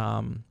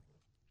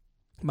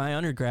 My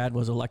undergrad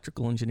was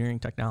electrical engineering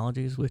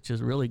technologies, which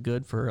is really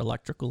good for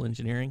electrical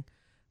engineering,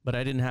 but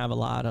I didn't have a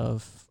lot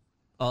of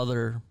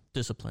other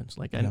disciplines.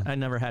 Like I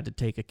never had to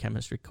take a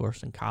chemistry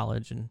course in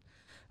college, and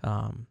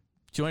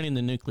joining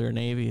the nuclear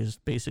Navy is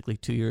basically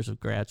 2 years of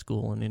grad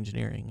school in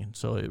engineering. And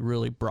so it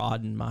really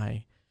broadened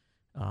my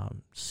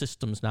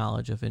systems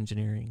knowledge of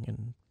engineering.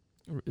 And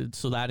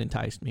so that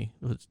enticed me.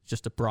 It was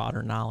just a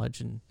broader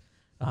knowledge. And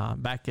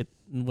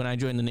when I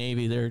joined the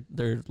Navy,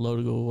 their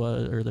logo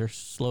was, or their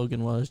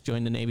slogan was,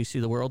 "Join the Navy, see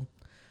the world."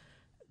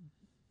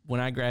 when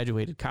I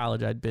graduated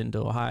college, I'd been to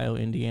Ohio,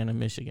 Indiana,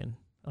 Michigan.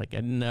 Like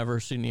I'd never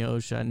seen the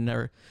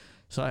ocean.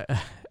 So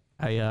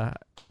I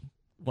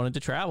wanted to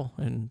travel,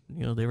 and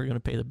they were going to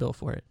pay the bill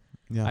for it.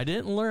 Yeah. I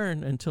didn't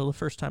learn until the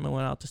first time I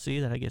went out to sea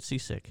that I get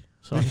seasick.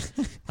 So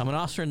I'm an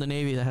officer in the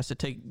Navy that has to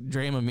take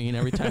Dramamine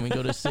every time we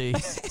go to sea.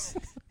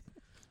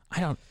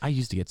 I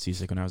used to get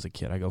seasick when I was a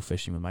kid. I go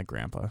fishing with my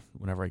grandpa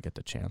whenever I get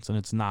the chance. And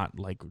it's not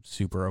like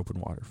super open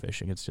water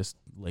fishing. It's just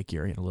Lake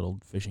Erie in a little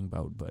fishing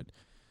boat. But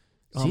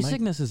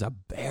seasickness is a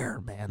bear,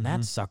 man.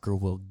 That sucker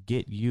will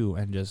get you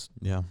and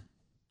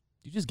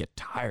you just get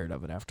tired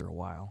of it after a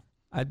while.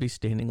 I'd be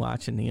standing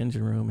watch in the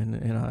engine room in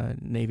a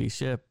Navy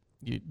ship.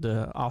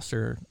 The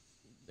officer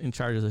in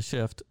charge of the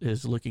shift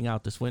is looking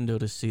out this window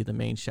to see the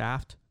main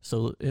shaft.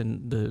 So,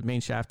 and the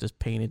main shaft is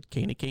painted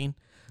cane.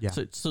 Yeah.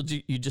 So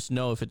you just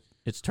know if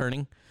it's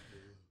turning.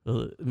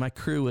 My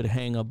crew would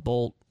hang a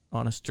bolt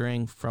on a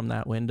string from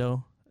that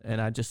window, and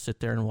I'd just sit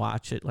there and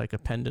watch it like a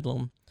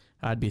pendulum.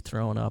 I'd be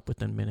throwing up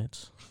within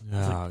minutes.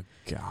 Oh,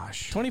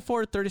 gosh.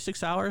 24 to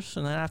 36 hours,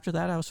 and then after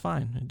that, I was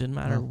fine. It didn't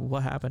matter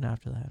what happened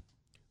after that.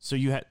 So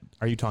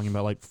are you talking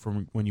about like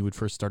from when you would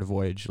first start a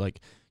voyage, like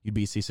you'd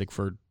be seasick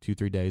for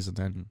 2-3 days and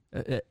then?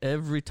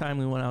 Every time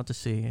we went out to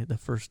sea, the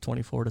first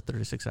 24 to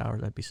 36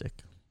 hours, I'd be sick.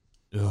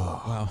 Oh,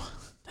 wow.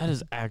 That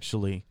is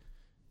actually,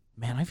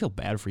 man, I feel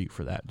bad for you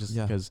for that, just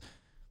because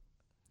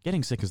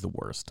getting sick is the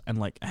worst. And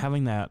like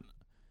having that,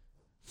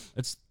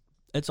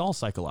 it's all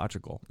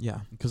psychological. Yeah.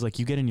 Because like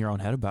you get in your own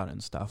head about it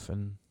and stuff.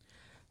 And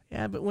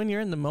yeah, but when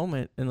you're in the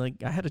moment, and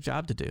like I had a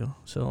job to do,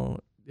 so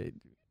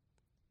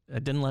I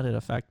didn't let it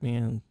affect me.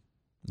 And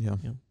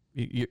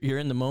you're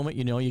in the moment,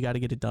 you got to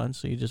get it done.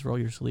 So you just roll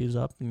your sleeves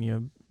up and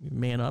you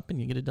man up and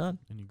you get it done.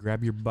 And you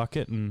grab your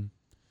bucket and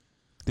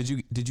did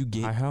you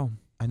get?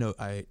 I know.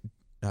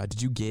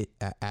 Did you get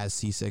as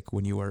seasick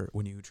when you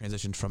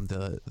transitioned from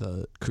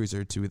the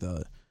cruiser to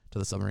the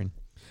submarine?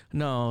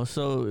 No,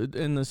 so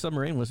and the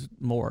submarine was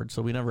moored,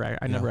 so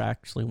I never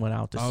actually went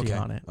out to sea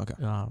on it. Okay.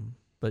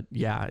 But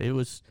yeah, it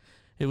was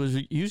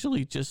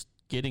usually just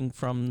getting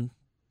from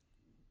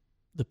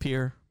the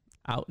pier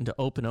out into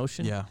open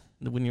ocean. Yeah.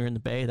 When you're in the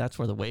bay, that's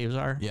where the waves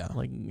are. Yeah.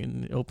 Like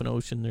in the open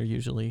ocean, they're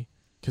usually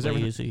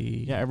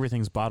lazy.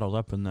 Everything's bottled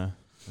up in the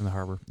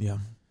harbor. Yeah.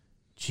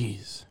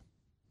 Jeez.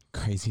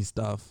 Crazy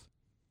stuff.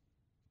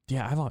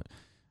 Yeah,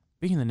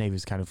 being in the Navy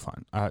is kind of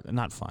fun.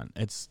 Not fun.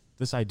 It's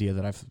this idea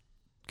that I've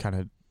kind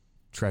of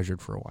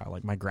treasured for a while.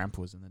 Like my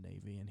grandpa was in the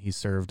Navy and he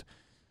served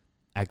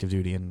active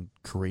duty in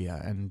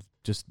Korea and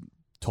just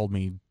told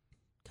me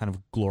kind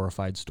of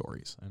glorified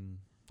stories. And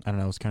I don't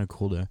know, it's kind of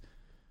cool to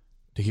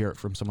hear it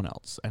from someone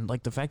else. And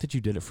like the fact that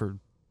you did it for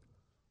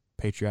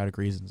patriotic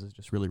reasons is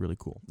just really, really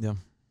cool. Yeah.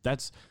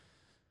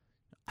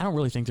 I don't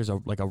really think there's a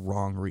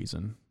wrong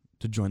reason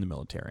to join the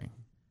military.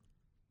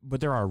 But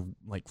there are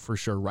like for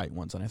sure right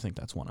ones, and I think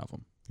that's one of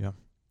them. Yeah.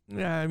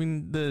 Yeah, I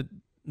mean the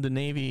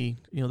Navy,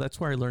 that's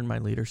where I learned my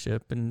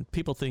leadership. And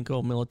people think,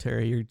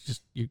 military,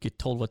 you get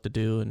told what to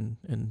do,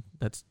 and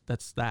that's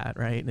that,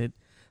 right? And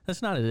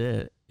that's not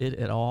it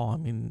at all. I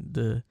mean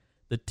the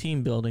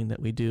team building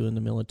that we do in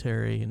the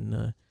military,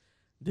 and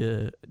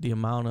the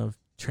amount of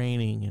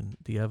training and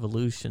the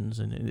evolutions,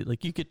 and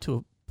like you get to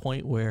a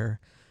point where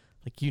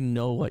like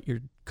what your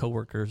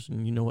coworkers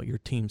and what your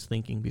team's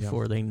thinking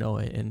before they know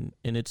it, and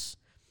it's.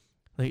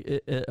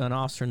 Like an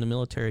officer in the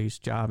military's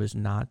job is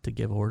not to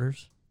give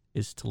orders,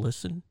 is to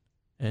listen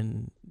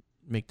and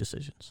make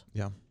decisions.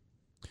 Yeah.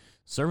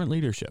 Servant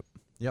leadership.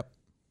 Yep.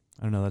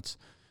 I don't know. That's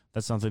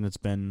something that's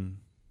been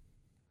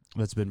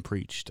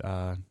preached.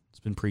 It's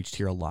been preached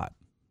here a lot.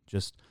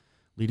 Just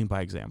leading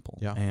by example.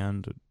 Yeah.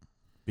 And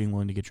being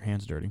willing to get your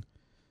hands dirty.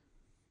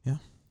 Yeah.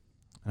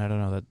 And I don't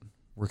know that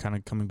we're kind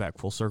of coming back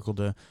full circle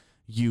to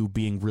you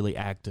being really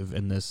active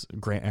in this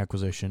grant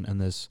acquisition and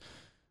this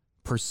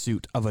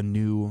pursuit of a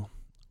new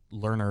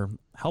learner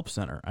help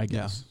center, I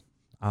guess.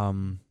 Yeah.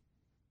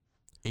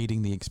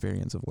 Aiding the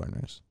experience of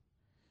learners.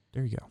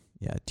 There you go.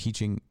 Yeah,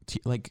 teaching.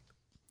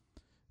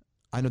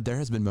 I know there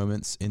has been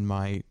moments in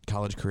my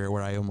college career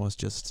where I almost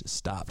just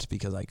stopped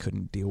because I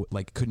couldn't deal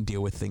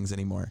with things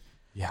anymore.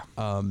 Yeah.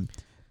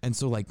 And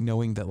so like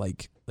knowing that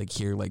like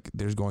here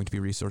there's going to be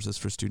resources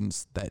for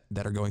students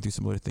that are going through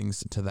similar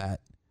things to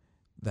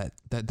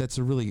that's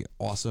a really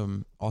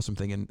awesome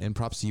thing, and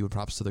props to you, and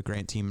props to the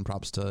grant team, and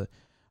props to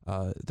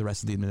the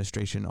rest of the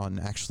administration on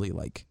actually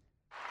like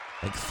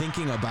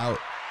thinking about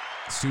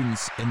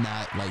students in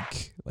that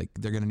like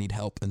they're gonna need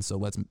help, and so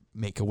let's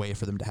make a way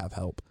for them to have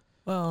help.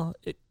 Well,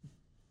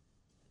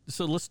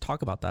 so let's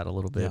talk about that a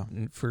little bit.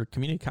 Yeah. For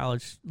community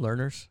college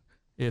learners,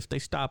 if they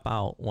stop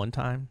out one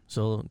time,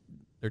 so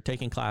they're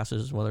taking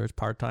classes, whether it's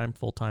part-time,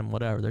 full-time,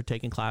 whatever, they're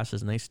taking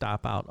classes and they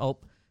stop out. Oh,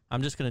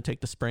 I'm just going to take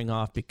the spring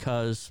off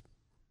because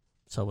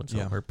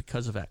so-and-so or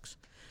because of X.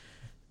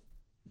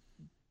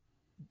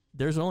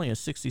 There's only a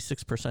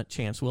 66%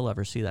 chance we'll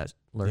ever see that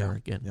learner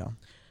again. Yeah.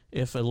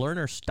 If a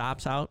learner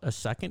stops out a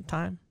second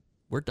time,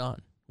 we're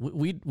done.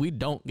 We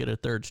don't get a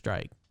third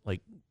strike.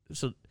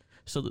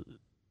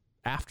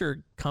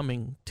 After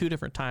coming 2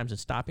 different times and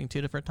stopping 2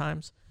 different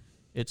times,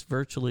 it's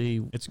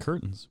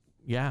curtains.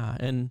 Yeah,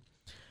 and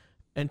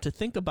to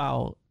think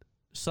about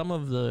some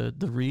of the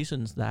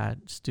reasons that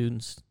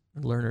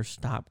learners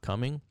stop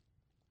coming,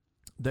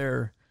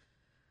 they're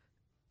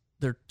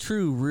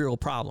true real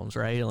problems,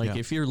 right? Like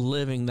if you're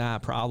living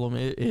that problem,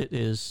 it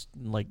is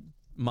like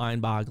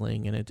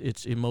mind-boggling, and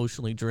it's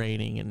emotionally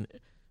draining.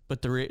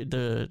 But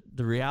the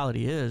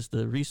reality is,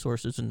 the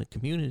resources in the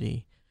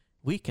community,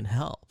 we can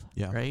help,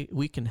 right?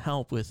 We can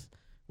help with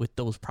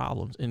those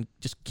problems and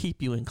just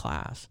keep you in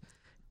class,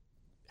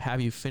 have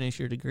you finish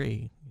your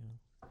degree,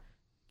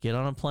 get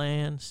on a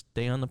plan,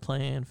 stay on the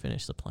plan,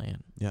 finish the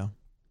plan. Yeah,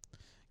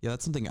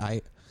 that's something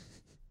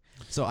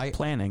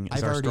planning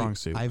is our strong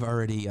suit.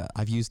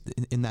 I've used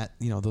in that,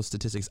 those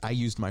statistics. I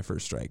used my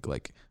first strike.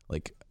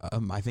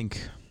 I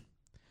think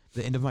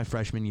the end of my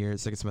freshman year,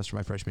 second semester of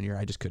my freshman year,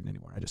 I just couldn't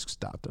anymore. I just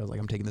stopped. I was like,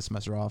 I'm taking this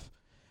semester off.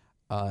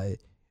 And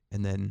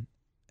then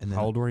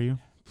how old were you?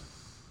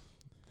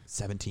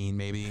 17,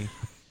 maybe.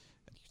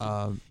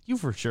 You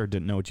for sure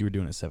didn't know what you were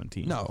doing at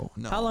 17. No.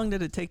 How long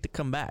did it take to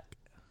come back?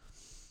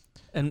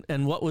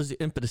 And what was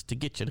the impetus to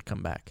get you to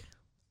come back?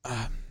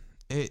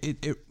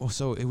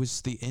 So it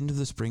was the end of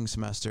the spring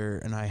semester,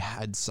 and I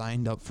had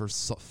signed up for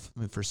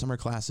summer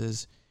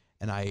classes,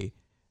 and I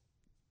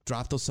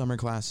dropped those summer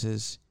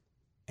classes.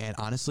 And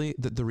honestly,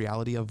 the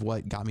reality of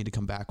what got me to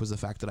come back was the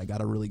fact that I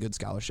got a really good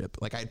scholarship.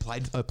 Like, I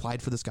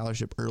applied for the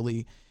scholarship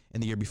early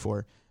in the year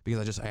before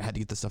because I had to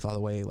get this stuff out of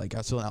the way. Like, I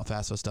was filling out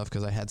FAFSA stuff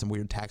because I had some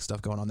weird tax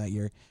stuff going on that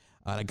year.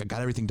 I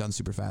got everything done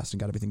super fast and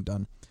got everything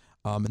done.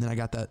 And then I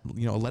got that,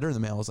 a letter in the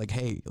mail. It was like,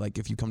 hey, like,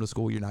 if you come to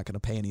school, you're not going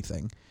to pay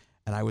anything.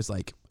 And I was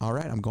like, all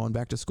right, I'm going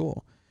back to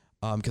school.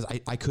 Because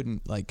I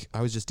couldn't,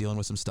 I was just dealing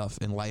with some stuff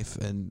in life,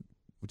 and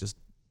just,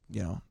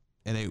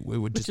 and it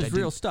would just... Which is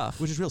real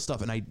stuff. Which is real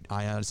stuff. And I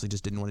honestly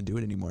just didn't want to do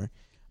it anymore.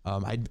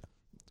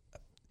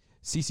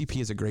 CCP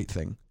is a great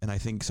thing. And I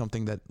think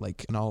something that,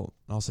 and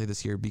I'll say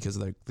this here because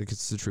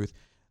it's the truth.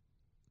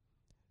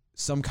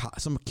 Some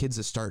kids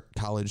that start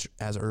college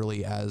as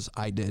early as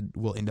I did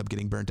will end up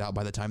getting burnt out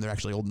by the time they're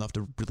actually old enough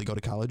to really go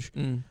to college.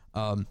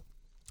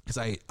 Because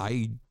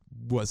I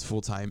was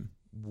full-time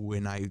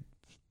when I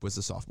was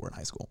a sophomore in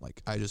high school.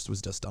 Like, I just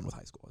was done with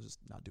high school. I was just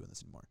not doing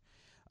this anymore.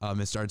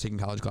 And started taking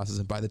college classes,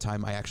 and by the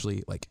time I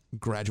actually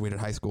graduated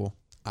high school,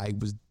 I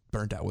was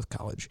burnt out with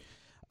college.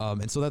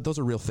 And so those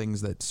are real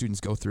things that students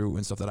go through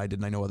and stuff that I did,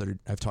 and I know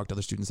I've talked to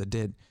other students that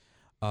did.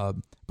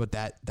 But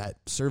that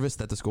service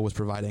that the school was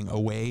providing, a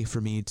way for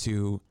me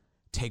to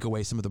take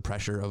away some of the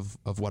pressure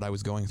of what I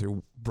was going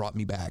through, brought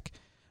me back.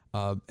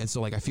 And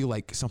so I feel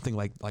like something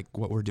like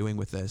what we're doing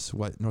with this,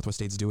 what Northwest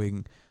State's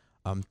doing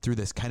through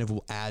this, kind of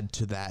will add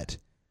to that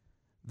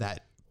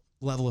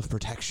level of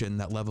protection,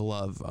 that level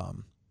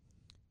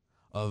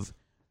of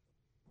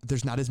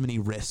there's not as many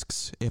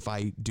risks if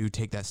I do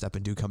take that step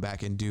and do come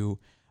back and do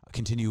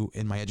continue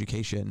in my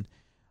education,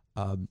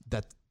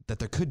 that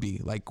there could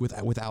be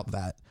without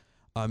that.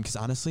 Because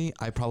honestly,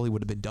 I probably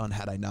would have been done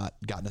had I not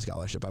gotten a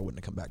scholarship. I wouldn't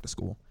have come back to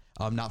school.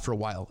 Not for a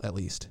while, at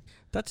least.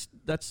 That's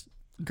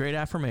great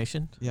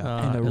affirmation. Yeah,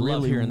 and I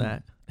love hearing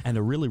that. And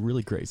a really,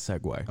 really great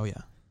segue. Oh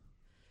yeah,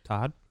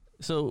 Todd.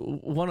 So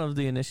one of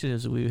the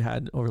initiatives that we've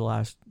had over the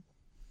last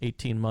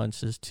 18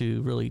 months is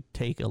to really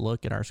take a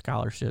look at our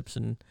scholarships,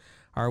 and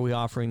are we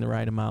offering the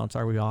right amounts?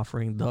 Are we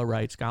offering the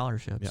right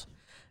scholarships? Yeah.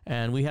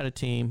 And we had a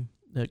team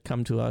that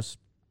come to us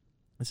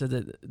and said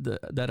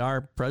that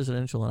our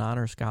presidential and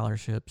honor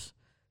scholarships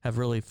have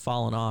really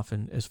fallen off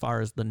as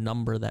far as the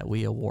number that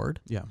we award.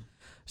 Yeah.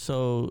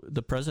 So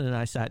the president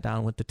and I sat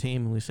down with the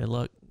team, and we said,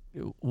 look,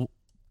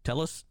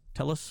 tell us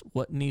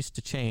what needs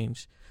to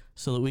change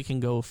so that we can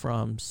go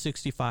from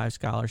 65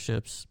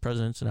 scholarships,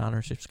 presidents and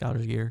honorship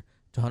scholars a year,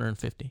 to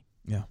 150.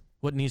 Yeah.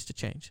 What needs to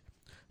change?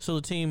 So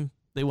the team,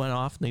 they went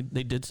off, they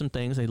did some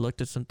things, they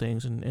looked at some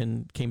things,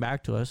 and came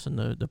back to us, and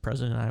the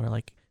president and I were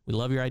like, we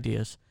love your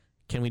ideas.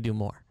 Can we do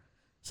more?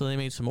 So they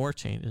made some more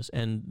changes.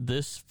 And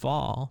this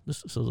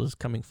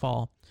coming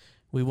fall,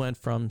 we went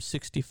from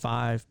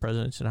 65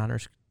 presidents and honor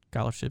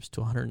scholarships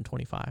to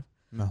 125.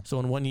 No. So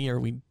in 1 year,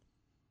 we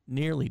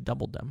nearly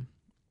doubled them.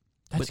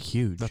 That's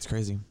huge. That's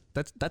crazy.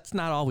 That's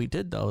not all we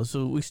did, though.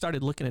 So we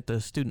started looking at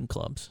the student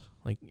clubs,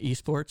 like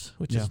esports,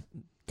 which is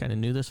kind of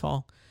new this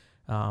fall.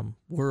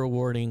 We're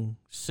awarding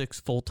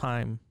 6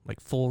 full-time,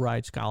 full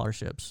ride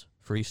scholarships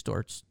for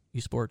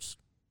esports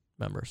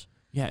members.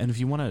 Yeah, and if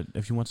you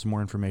want some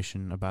more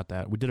information about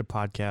that, we did a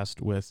podcast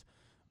with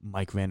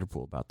Mike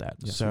Vanderpool about that.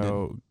 Yes,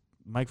 so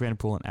Mike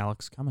Vanderpool and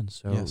Alex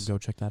Cummins. So go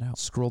check that out.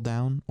 Scroll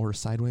down or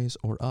sideways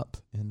or up,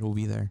 and we'll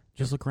be there.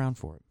 Just look around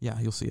for it. Yeah,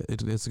 you'll see it.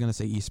 It's going to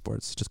say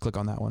esports. Just click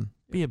on that one.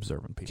 Be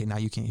observant, people. Okay, now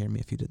you can't hear me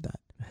if you did that.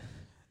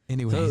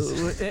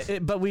 Anyways.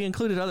 But we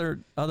included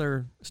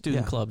other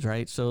student clubs,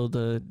 right? So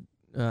the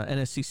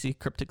NSCC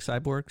Cryptic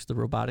Cyborgs, the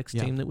robotics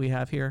team that we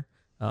have here,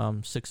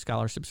 6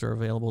 scholarships are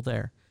available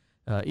there.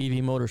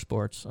 EV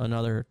Motorsports,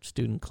 another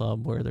student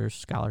club where there's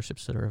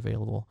scholarships that are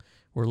available.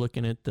 We're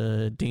looking at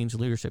the Dean's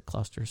Leadership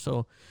Cluster.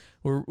 So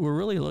we're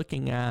really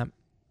looking at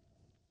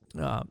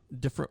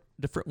different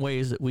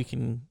ways that we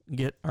can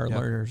get our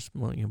learners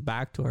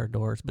back to our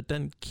doors, but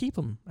then keep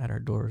them at our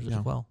doors as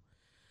well.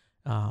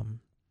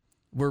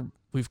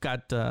 We've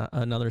got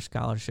another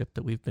scholarship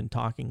that we've been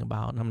talking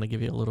about, and I'm going to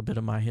give you a little bit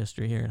of my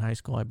history here. In high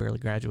school, I barely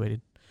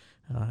graduated.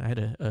 I had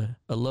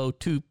a low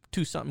two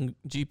something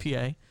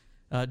GPA.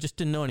 Just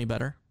didn't know any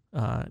better.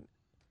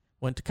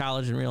 Went to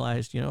college and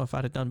realized, if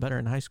I'd have done better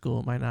in high school,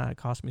 it might not have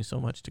cost me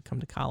so much to come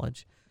to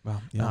college. Wow.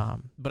 Yeah.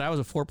 But I was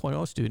a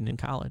 4.0 student in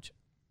college.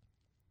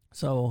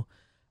 So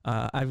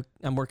I'm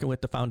working with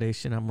the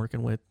foundation. I'm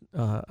working with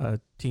a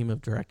team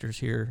of directors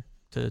here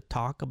to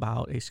talk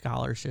about a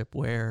scholarship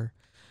where,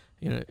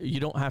 you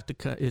don't have to,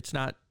 it's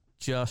not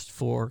just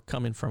for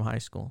coming from high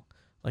school.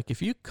 Like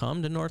if you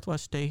come to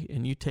Northwest State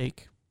and you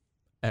take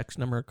X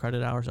number of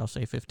credit hours, I'll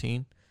say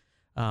 15,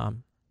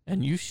 and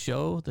you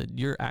show that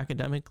you're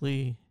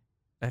academically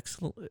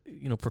excellent,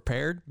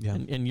 prepared,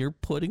 and you're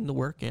putting the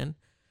work in,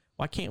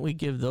 why can't we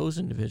give those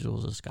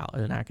individuals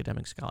an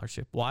academic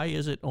scholarship? Why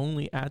is it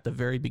only at the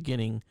very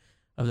beginning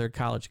of their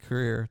college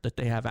career that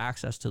they have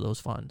access to those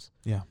funds?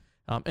 Yeah.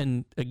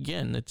 And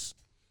again,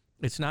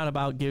 it's not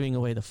about giving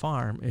away the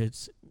farm.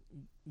 It's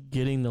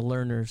getting the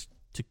learners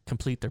to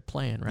complete their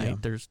plan, right?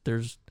 Yeah.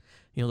 There's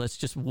that's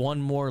just one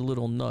more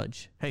little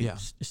nudge. Hey,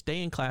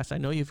 stay in class. I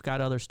know you've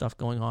got other stuff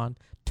going on.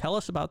 Tell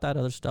us about that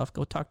other stuff.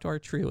 Go talk to our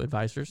TRIO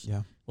advisors.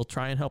 Yeah. We'll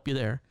try and help you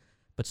there.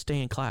 But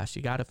stay in class.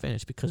 You got to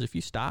finish, because if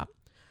you stop,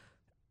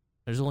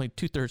 there's only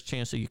 2/3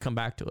 chance that you come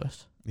back to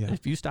us. Yeah. And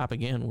if you stop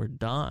again, we're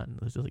done.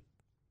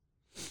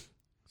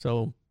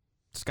 So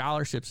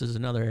scholarships is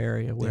another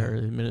area where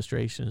the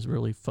administration is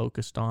really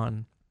focused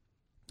on,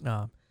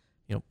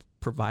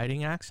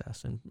 providing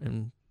access,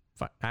 and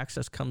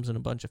access comes in a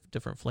bunch of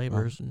different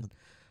flavors, and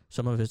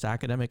some of it's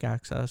academic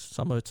access,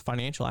 some of it's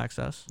financial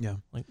access. Yeah.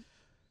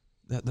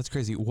 That's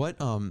crazy. What,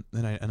 and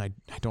I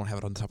don't have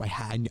it on the top. I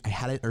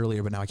had it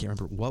earlier, but now I can't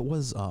remember. What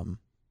was, do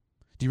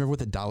you remember what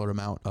the dollar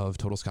amount of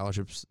total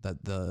scholarships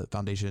that the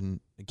foundation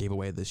gave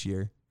away this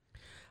year?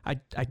 I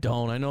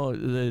don't. I know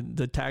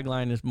the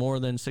tagline is more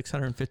than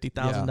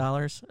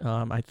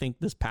 $650,000. I think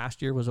this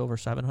past year was over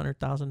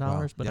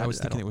 $700,000. But I was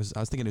thinking it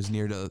was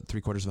near to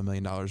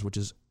 $750,000, which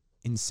is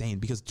insane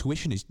because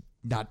tuition is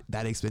not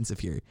that expensive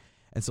here,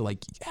 and so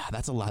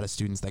that's a lot of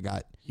students that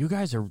got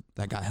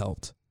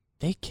helped.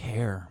 They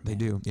care. They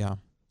do. Yeah.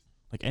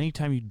 Like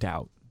anytime you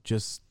doubt,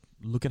 just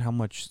look at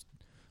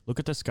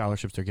the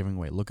scholarships they're giving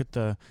away. Look at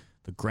the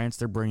grants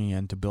they're bringing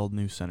in to build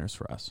new centers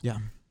for us. Yeah.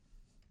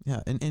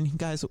 Yeah, and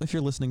guys, if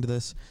you're listening to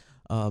this,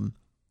 I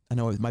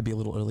know it might be a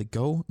little early.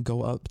 Go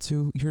up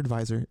to your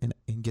advisor and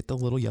get the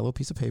little yellow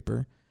piece of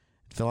paper,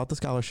 fill out the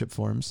scholarship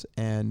forms,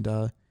 and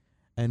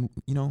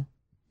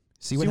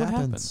see what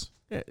happens.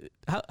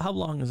 How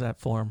long is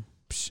that form?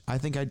 I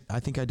think I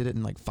did it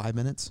in 5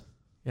 minutes.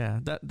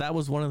 Yeah, that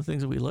was one of the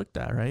things that we looked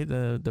at, right?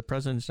 The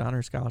President's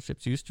Honor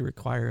Scholarships used to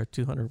require a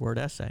 200-word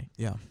essay.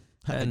 Yeah,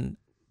 and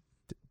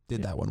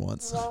did that one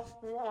once.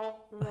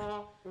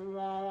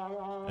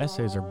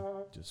 Essays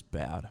are just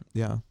bad.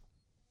 Yeah,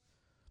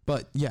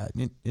 but yeah,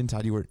 in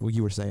Todd, you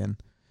were saying.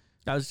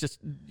 I was just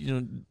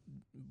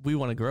we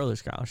want to grow the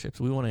scholarships.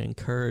 We want to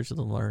encourage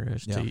the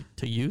learners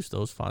to use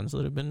those funds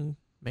that have been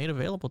made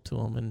available to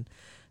them,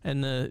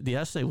 and the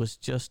essay was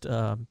just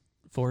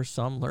for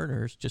some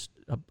learners just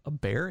a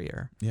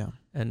barrier. Yeah,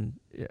 and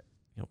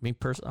me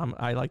personally,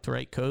 I like to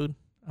write code.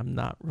 I'm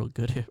not real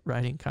good at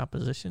writing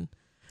composition.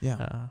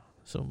 Yeah.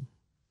 So.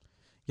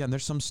 Yeah, and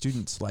there's some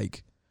students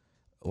like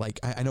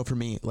I know for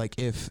me,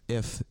 if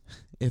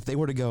they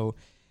were to go,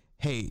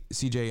 hey,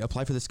 CJ,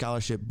 apply for the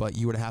scholarship, but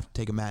you would have to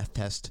take a math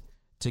test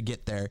to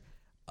get there,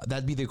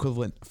 that'd be the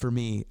equivalent for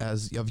me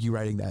of you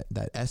writing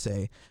that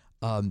essay,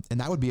 and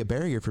that would be a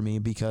barrier for me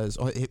because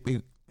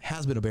it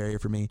has been a barrier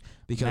for me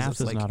because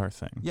math is not our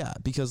thing. Yeah,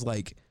 because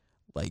the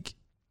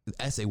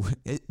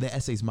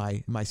essay's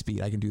my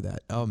speed. I can do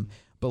that.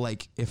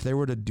 But if they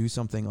were to do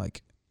something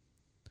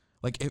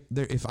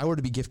if I were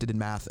to be gifted in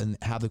math and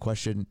have the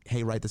question,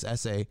 hey, write this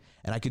essay,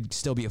 and I could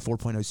still be a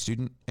 4.0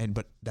 student,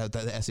 but that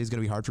essay is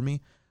going to be hard for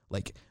me,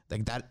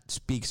 that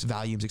speaks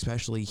volumes,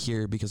 especially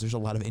here because there's a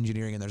lot of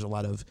engineering and there's a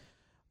lot of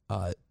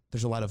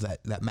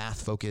that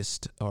math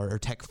focused or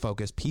tech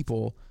focused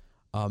people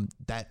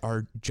that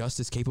are just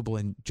as capable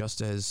and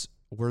just as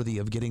worthy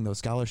of getting those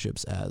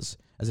scholarships as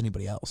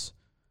anybody else.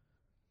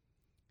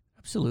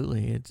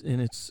 Absolutely.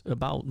 It's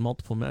about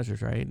multiple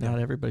measures, right? Yeah. Not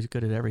everybody's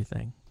good at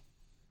everything.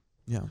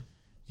 Yeah.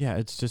 Yeah,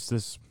 it's just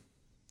this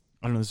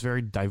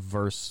very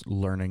diverse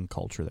learning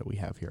culture that we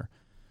have here.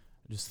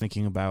 Just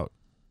thinking about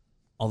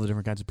all the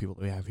different kinds of people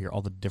that we have here,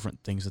 all the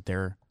different things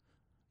that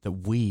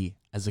we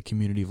as a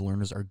community of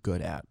learners are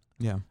good at.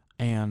 Yeah.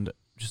 And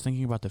just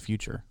thinking about the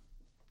future.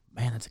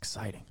 Man, that's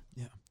exciting.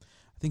 Yeah.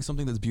 I think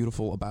something that's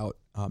beautiful about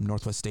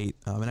Northwest State,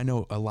 and I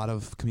know a lot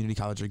of community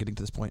colleges are getting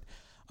to this point.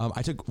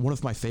 I took one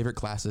of my favorite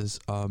classes,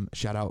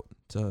 shout out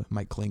to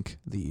Mike Klink,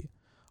 the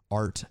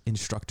art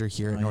instructor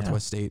here at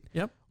Northwest State.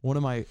 Yep. One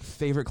of my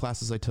favorite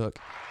classes I took,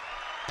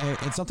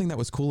 and something that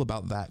was cool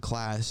about that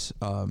class,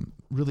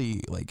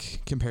 really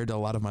compared to a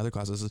lot of my other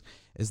classes,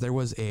 is there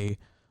was a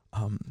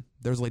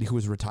lady who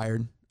was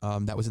retired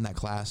that was in that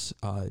class.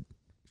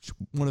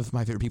 One of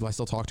my favorite people. I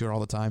still talk to her all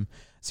the time.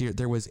 So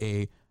there was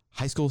a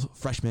high school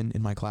freshmen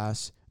in my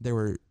class. There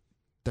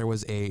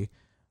was a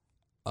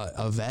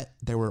vet.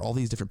 There were all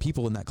these different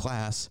people in that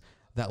class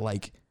that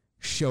like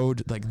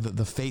showed like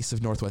the face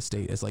of Northwest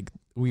State as like,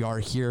 we are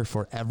here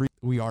for every.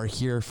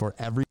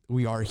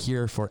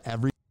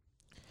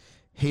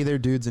 Hey there,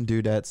 dudes and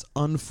dudettes.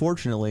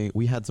 Unfortunately,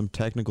 we had some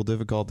technical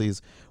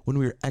difficulties when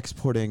we were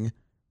exporting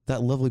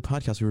that lovely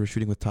podcast we were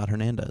shooting with Todd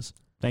Hernandez.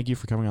 Thank you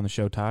for coming on the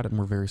show, Todd, and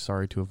we're very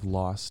sorry to have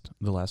lost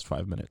the last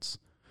 5 minutes.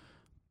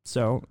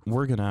 So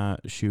we're going to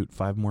shoot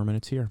 5 more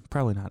minutes here.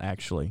 Probably not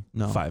actually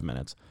 5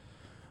 minutes.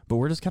 But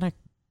we're just going to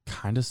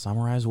kind of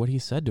summarize what he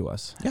said to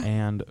us. Yeah.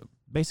 And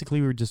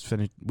basically we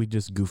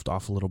just goofed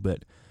off a little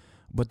bit.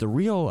 But the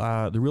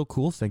real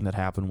cool thing that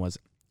happened was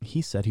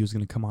he said he was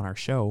going to come on our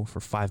show for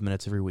 5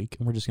 minutes every week,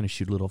 and we're just going to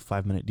shoot a little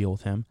 5-minute deal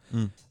with him.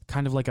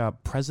 Kind of like a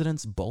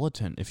president's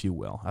bulletin, if you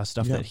will.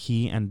 Stuff that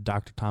he and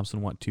Dr.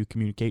 Thompson want to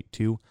communicate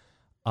to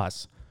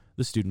us,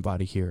 the student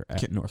body here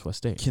at Northwest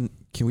State.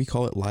 Can we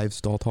call it live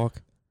stall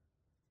talk?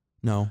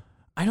 No.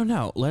 I don't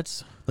know.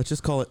 Let's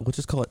just call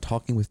it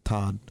Talking with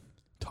Todd.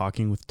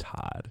 Talking with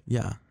Todd.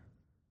 Yeah.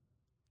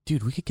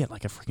 Dude, we could get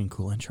like a freaking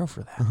cool intro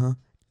for that. Uh-huh.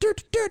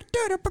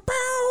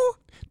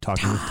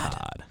 Talking with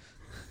Todd.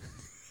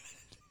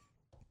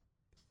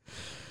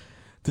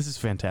 This is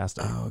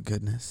fantastic. Oh,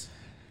 goodness.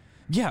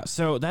 Yeah,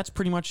 so that's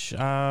pretty much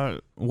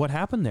what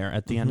happened there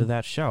at the end of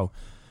that show.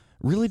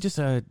 Really just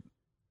I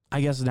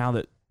guess now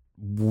that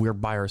we're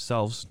by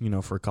ourselves,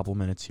 for a couple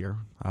minutes here,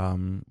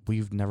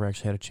 we've never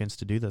actually had a chance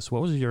to do this.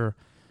 What was your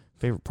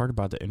favorite part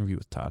about the interview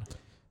with Todd?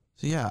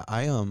 So yeah,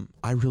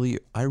 I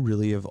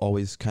really have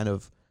always kind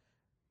of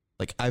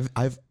like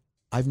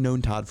I've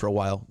known Todd for a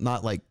while.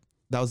 Not like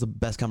that was the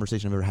best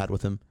conversation I've ever had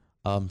with him,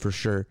 for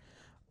sure.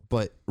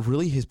 But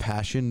really his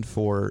passion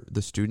for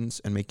the students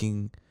and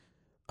making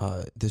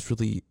this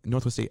really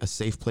Northwest State a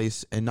safe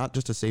place, and not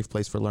just a safe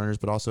place for learners,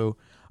 but also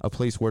a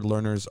place where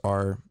learners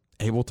are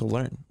able to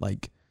learn.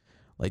 Like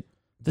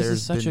this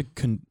is such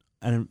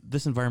and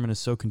this environment is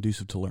so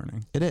conducive to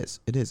learning. It is.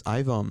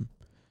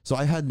 So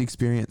I had an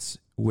experience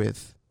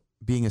with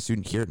being a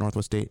student here at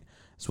Northwest State,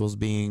 as well as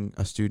being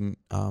a student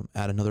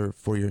at another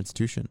 4-year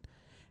institution,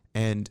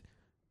 and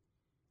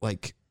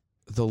like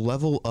the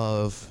level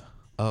of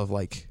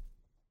like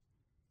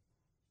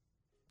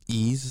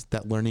ease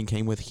that learning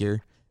came with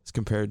here as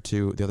compared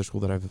to the other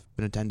school that I've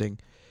been attending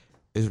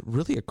is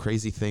really a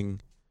crazy thing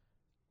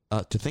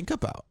to think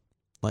about.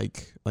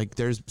 Like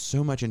there's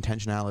so much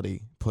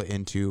intentionality put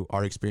into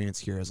our experience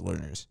here as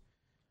learners.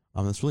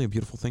 It's really a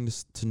beautiful thing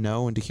to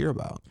know and to hear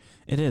about.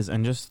 It is.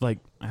 And just like,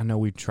 I know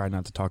we try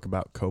not to talk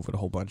about COVID a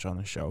whole bunch on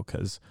the show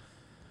because,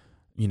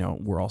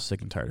 we're all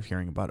sick and tired of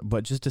hearing about it.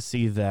 But just to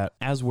see that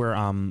as we're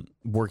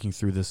working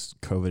through this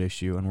COVID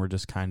issue and we're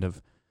just kind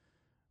of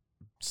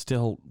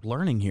still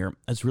learning here,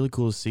 it's really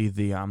cool to see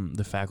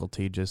the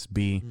faculty just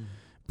be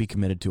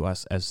committed to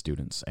us as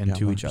students and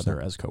to 100%. Each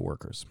other as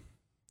coworkers.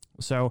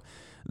 So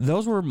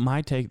those were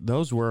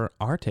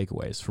our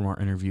takeaways from our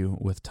interview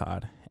with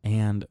Todd,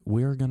 and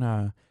we're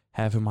gonna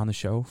have him on the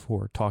show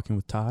for Talking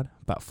with Todd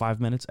about 5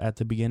 minutes at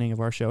the beginning of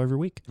our show every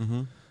week.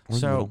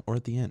 Or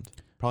at the end,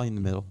 probably in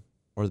the middle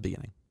or the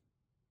beginning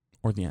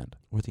or the end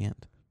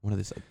one of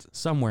these sides,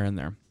 somewhere in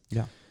there.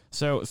 Yeah.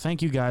 So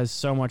thank you guys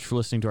so much for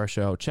listening to our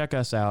show. Check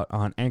us out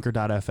on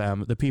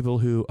anchor.fm, the people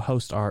who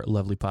host our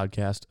lovely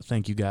podcast.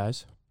 Thank you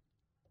guys.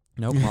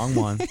 Nope, wrong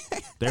one.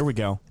 There we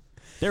go.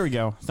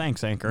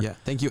 Thanks, Anchor. Yeah,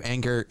 thank you,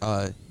 Anchor.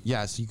 So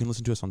you can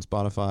listen to us on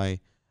Spotify,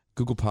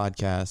 Google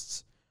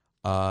Podcasts,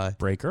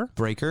 Breaker.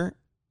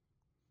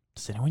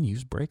 Does anyone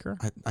use Breaker?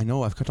 I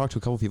know. I've talked to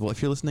a couple people.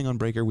 If you're listening on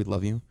Breaker, we'd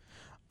love you.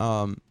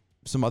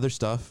 Some other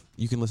stuff,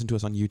 you can listen to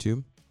us on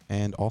YouTube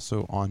and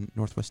also on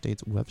Northwest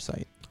State's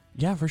website.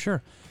 Yeah, for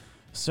sure.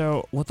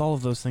 So with all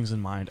of those things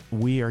in mind,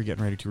 we are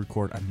getting ready to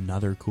record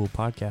another cool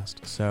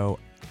podcast. So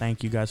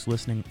thank you guys for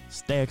listening.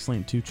 Stay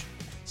excellent to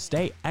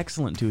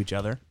each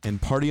other.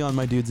 And party on,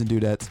 my dudes and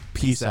dudettes.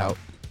 Peace out.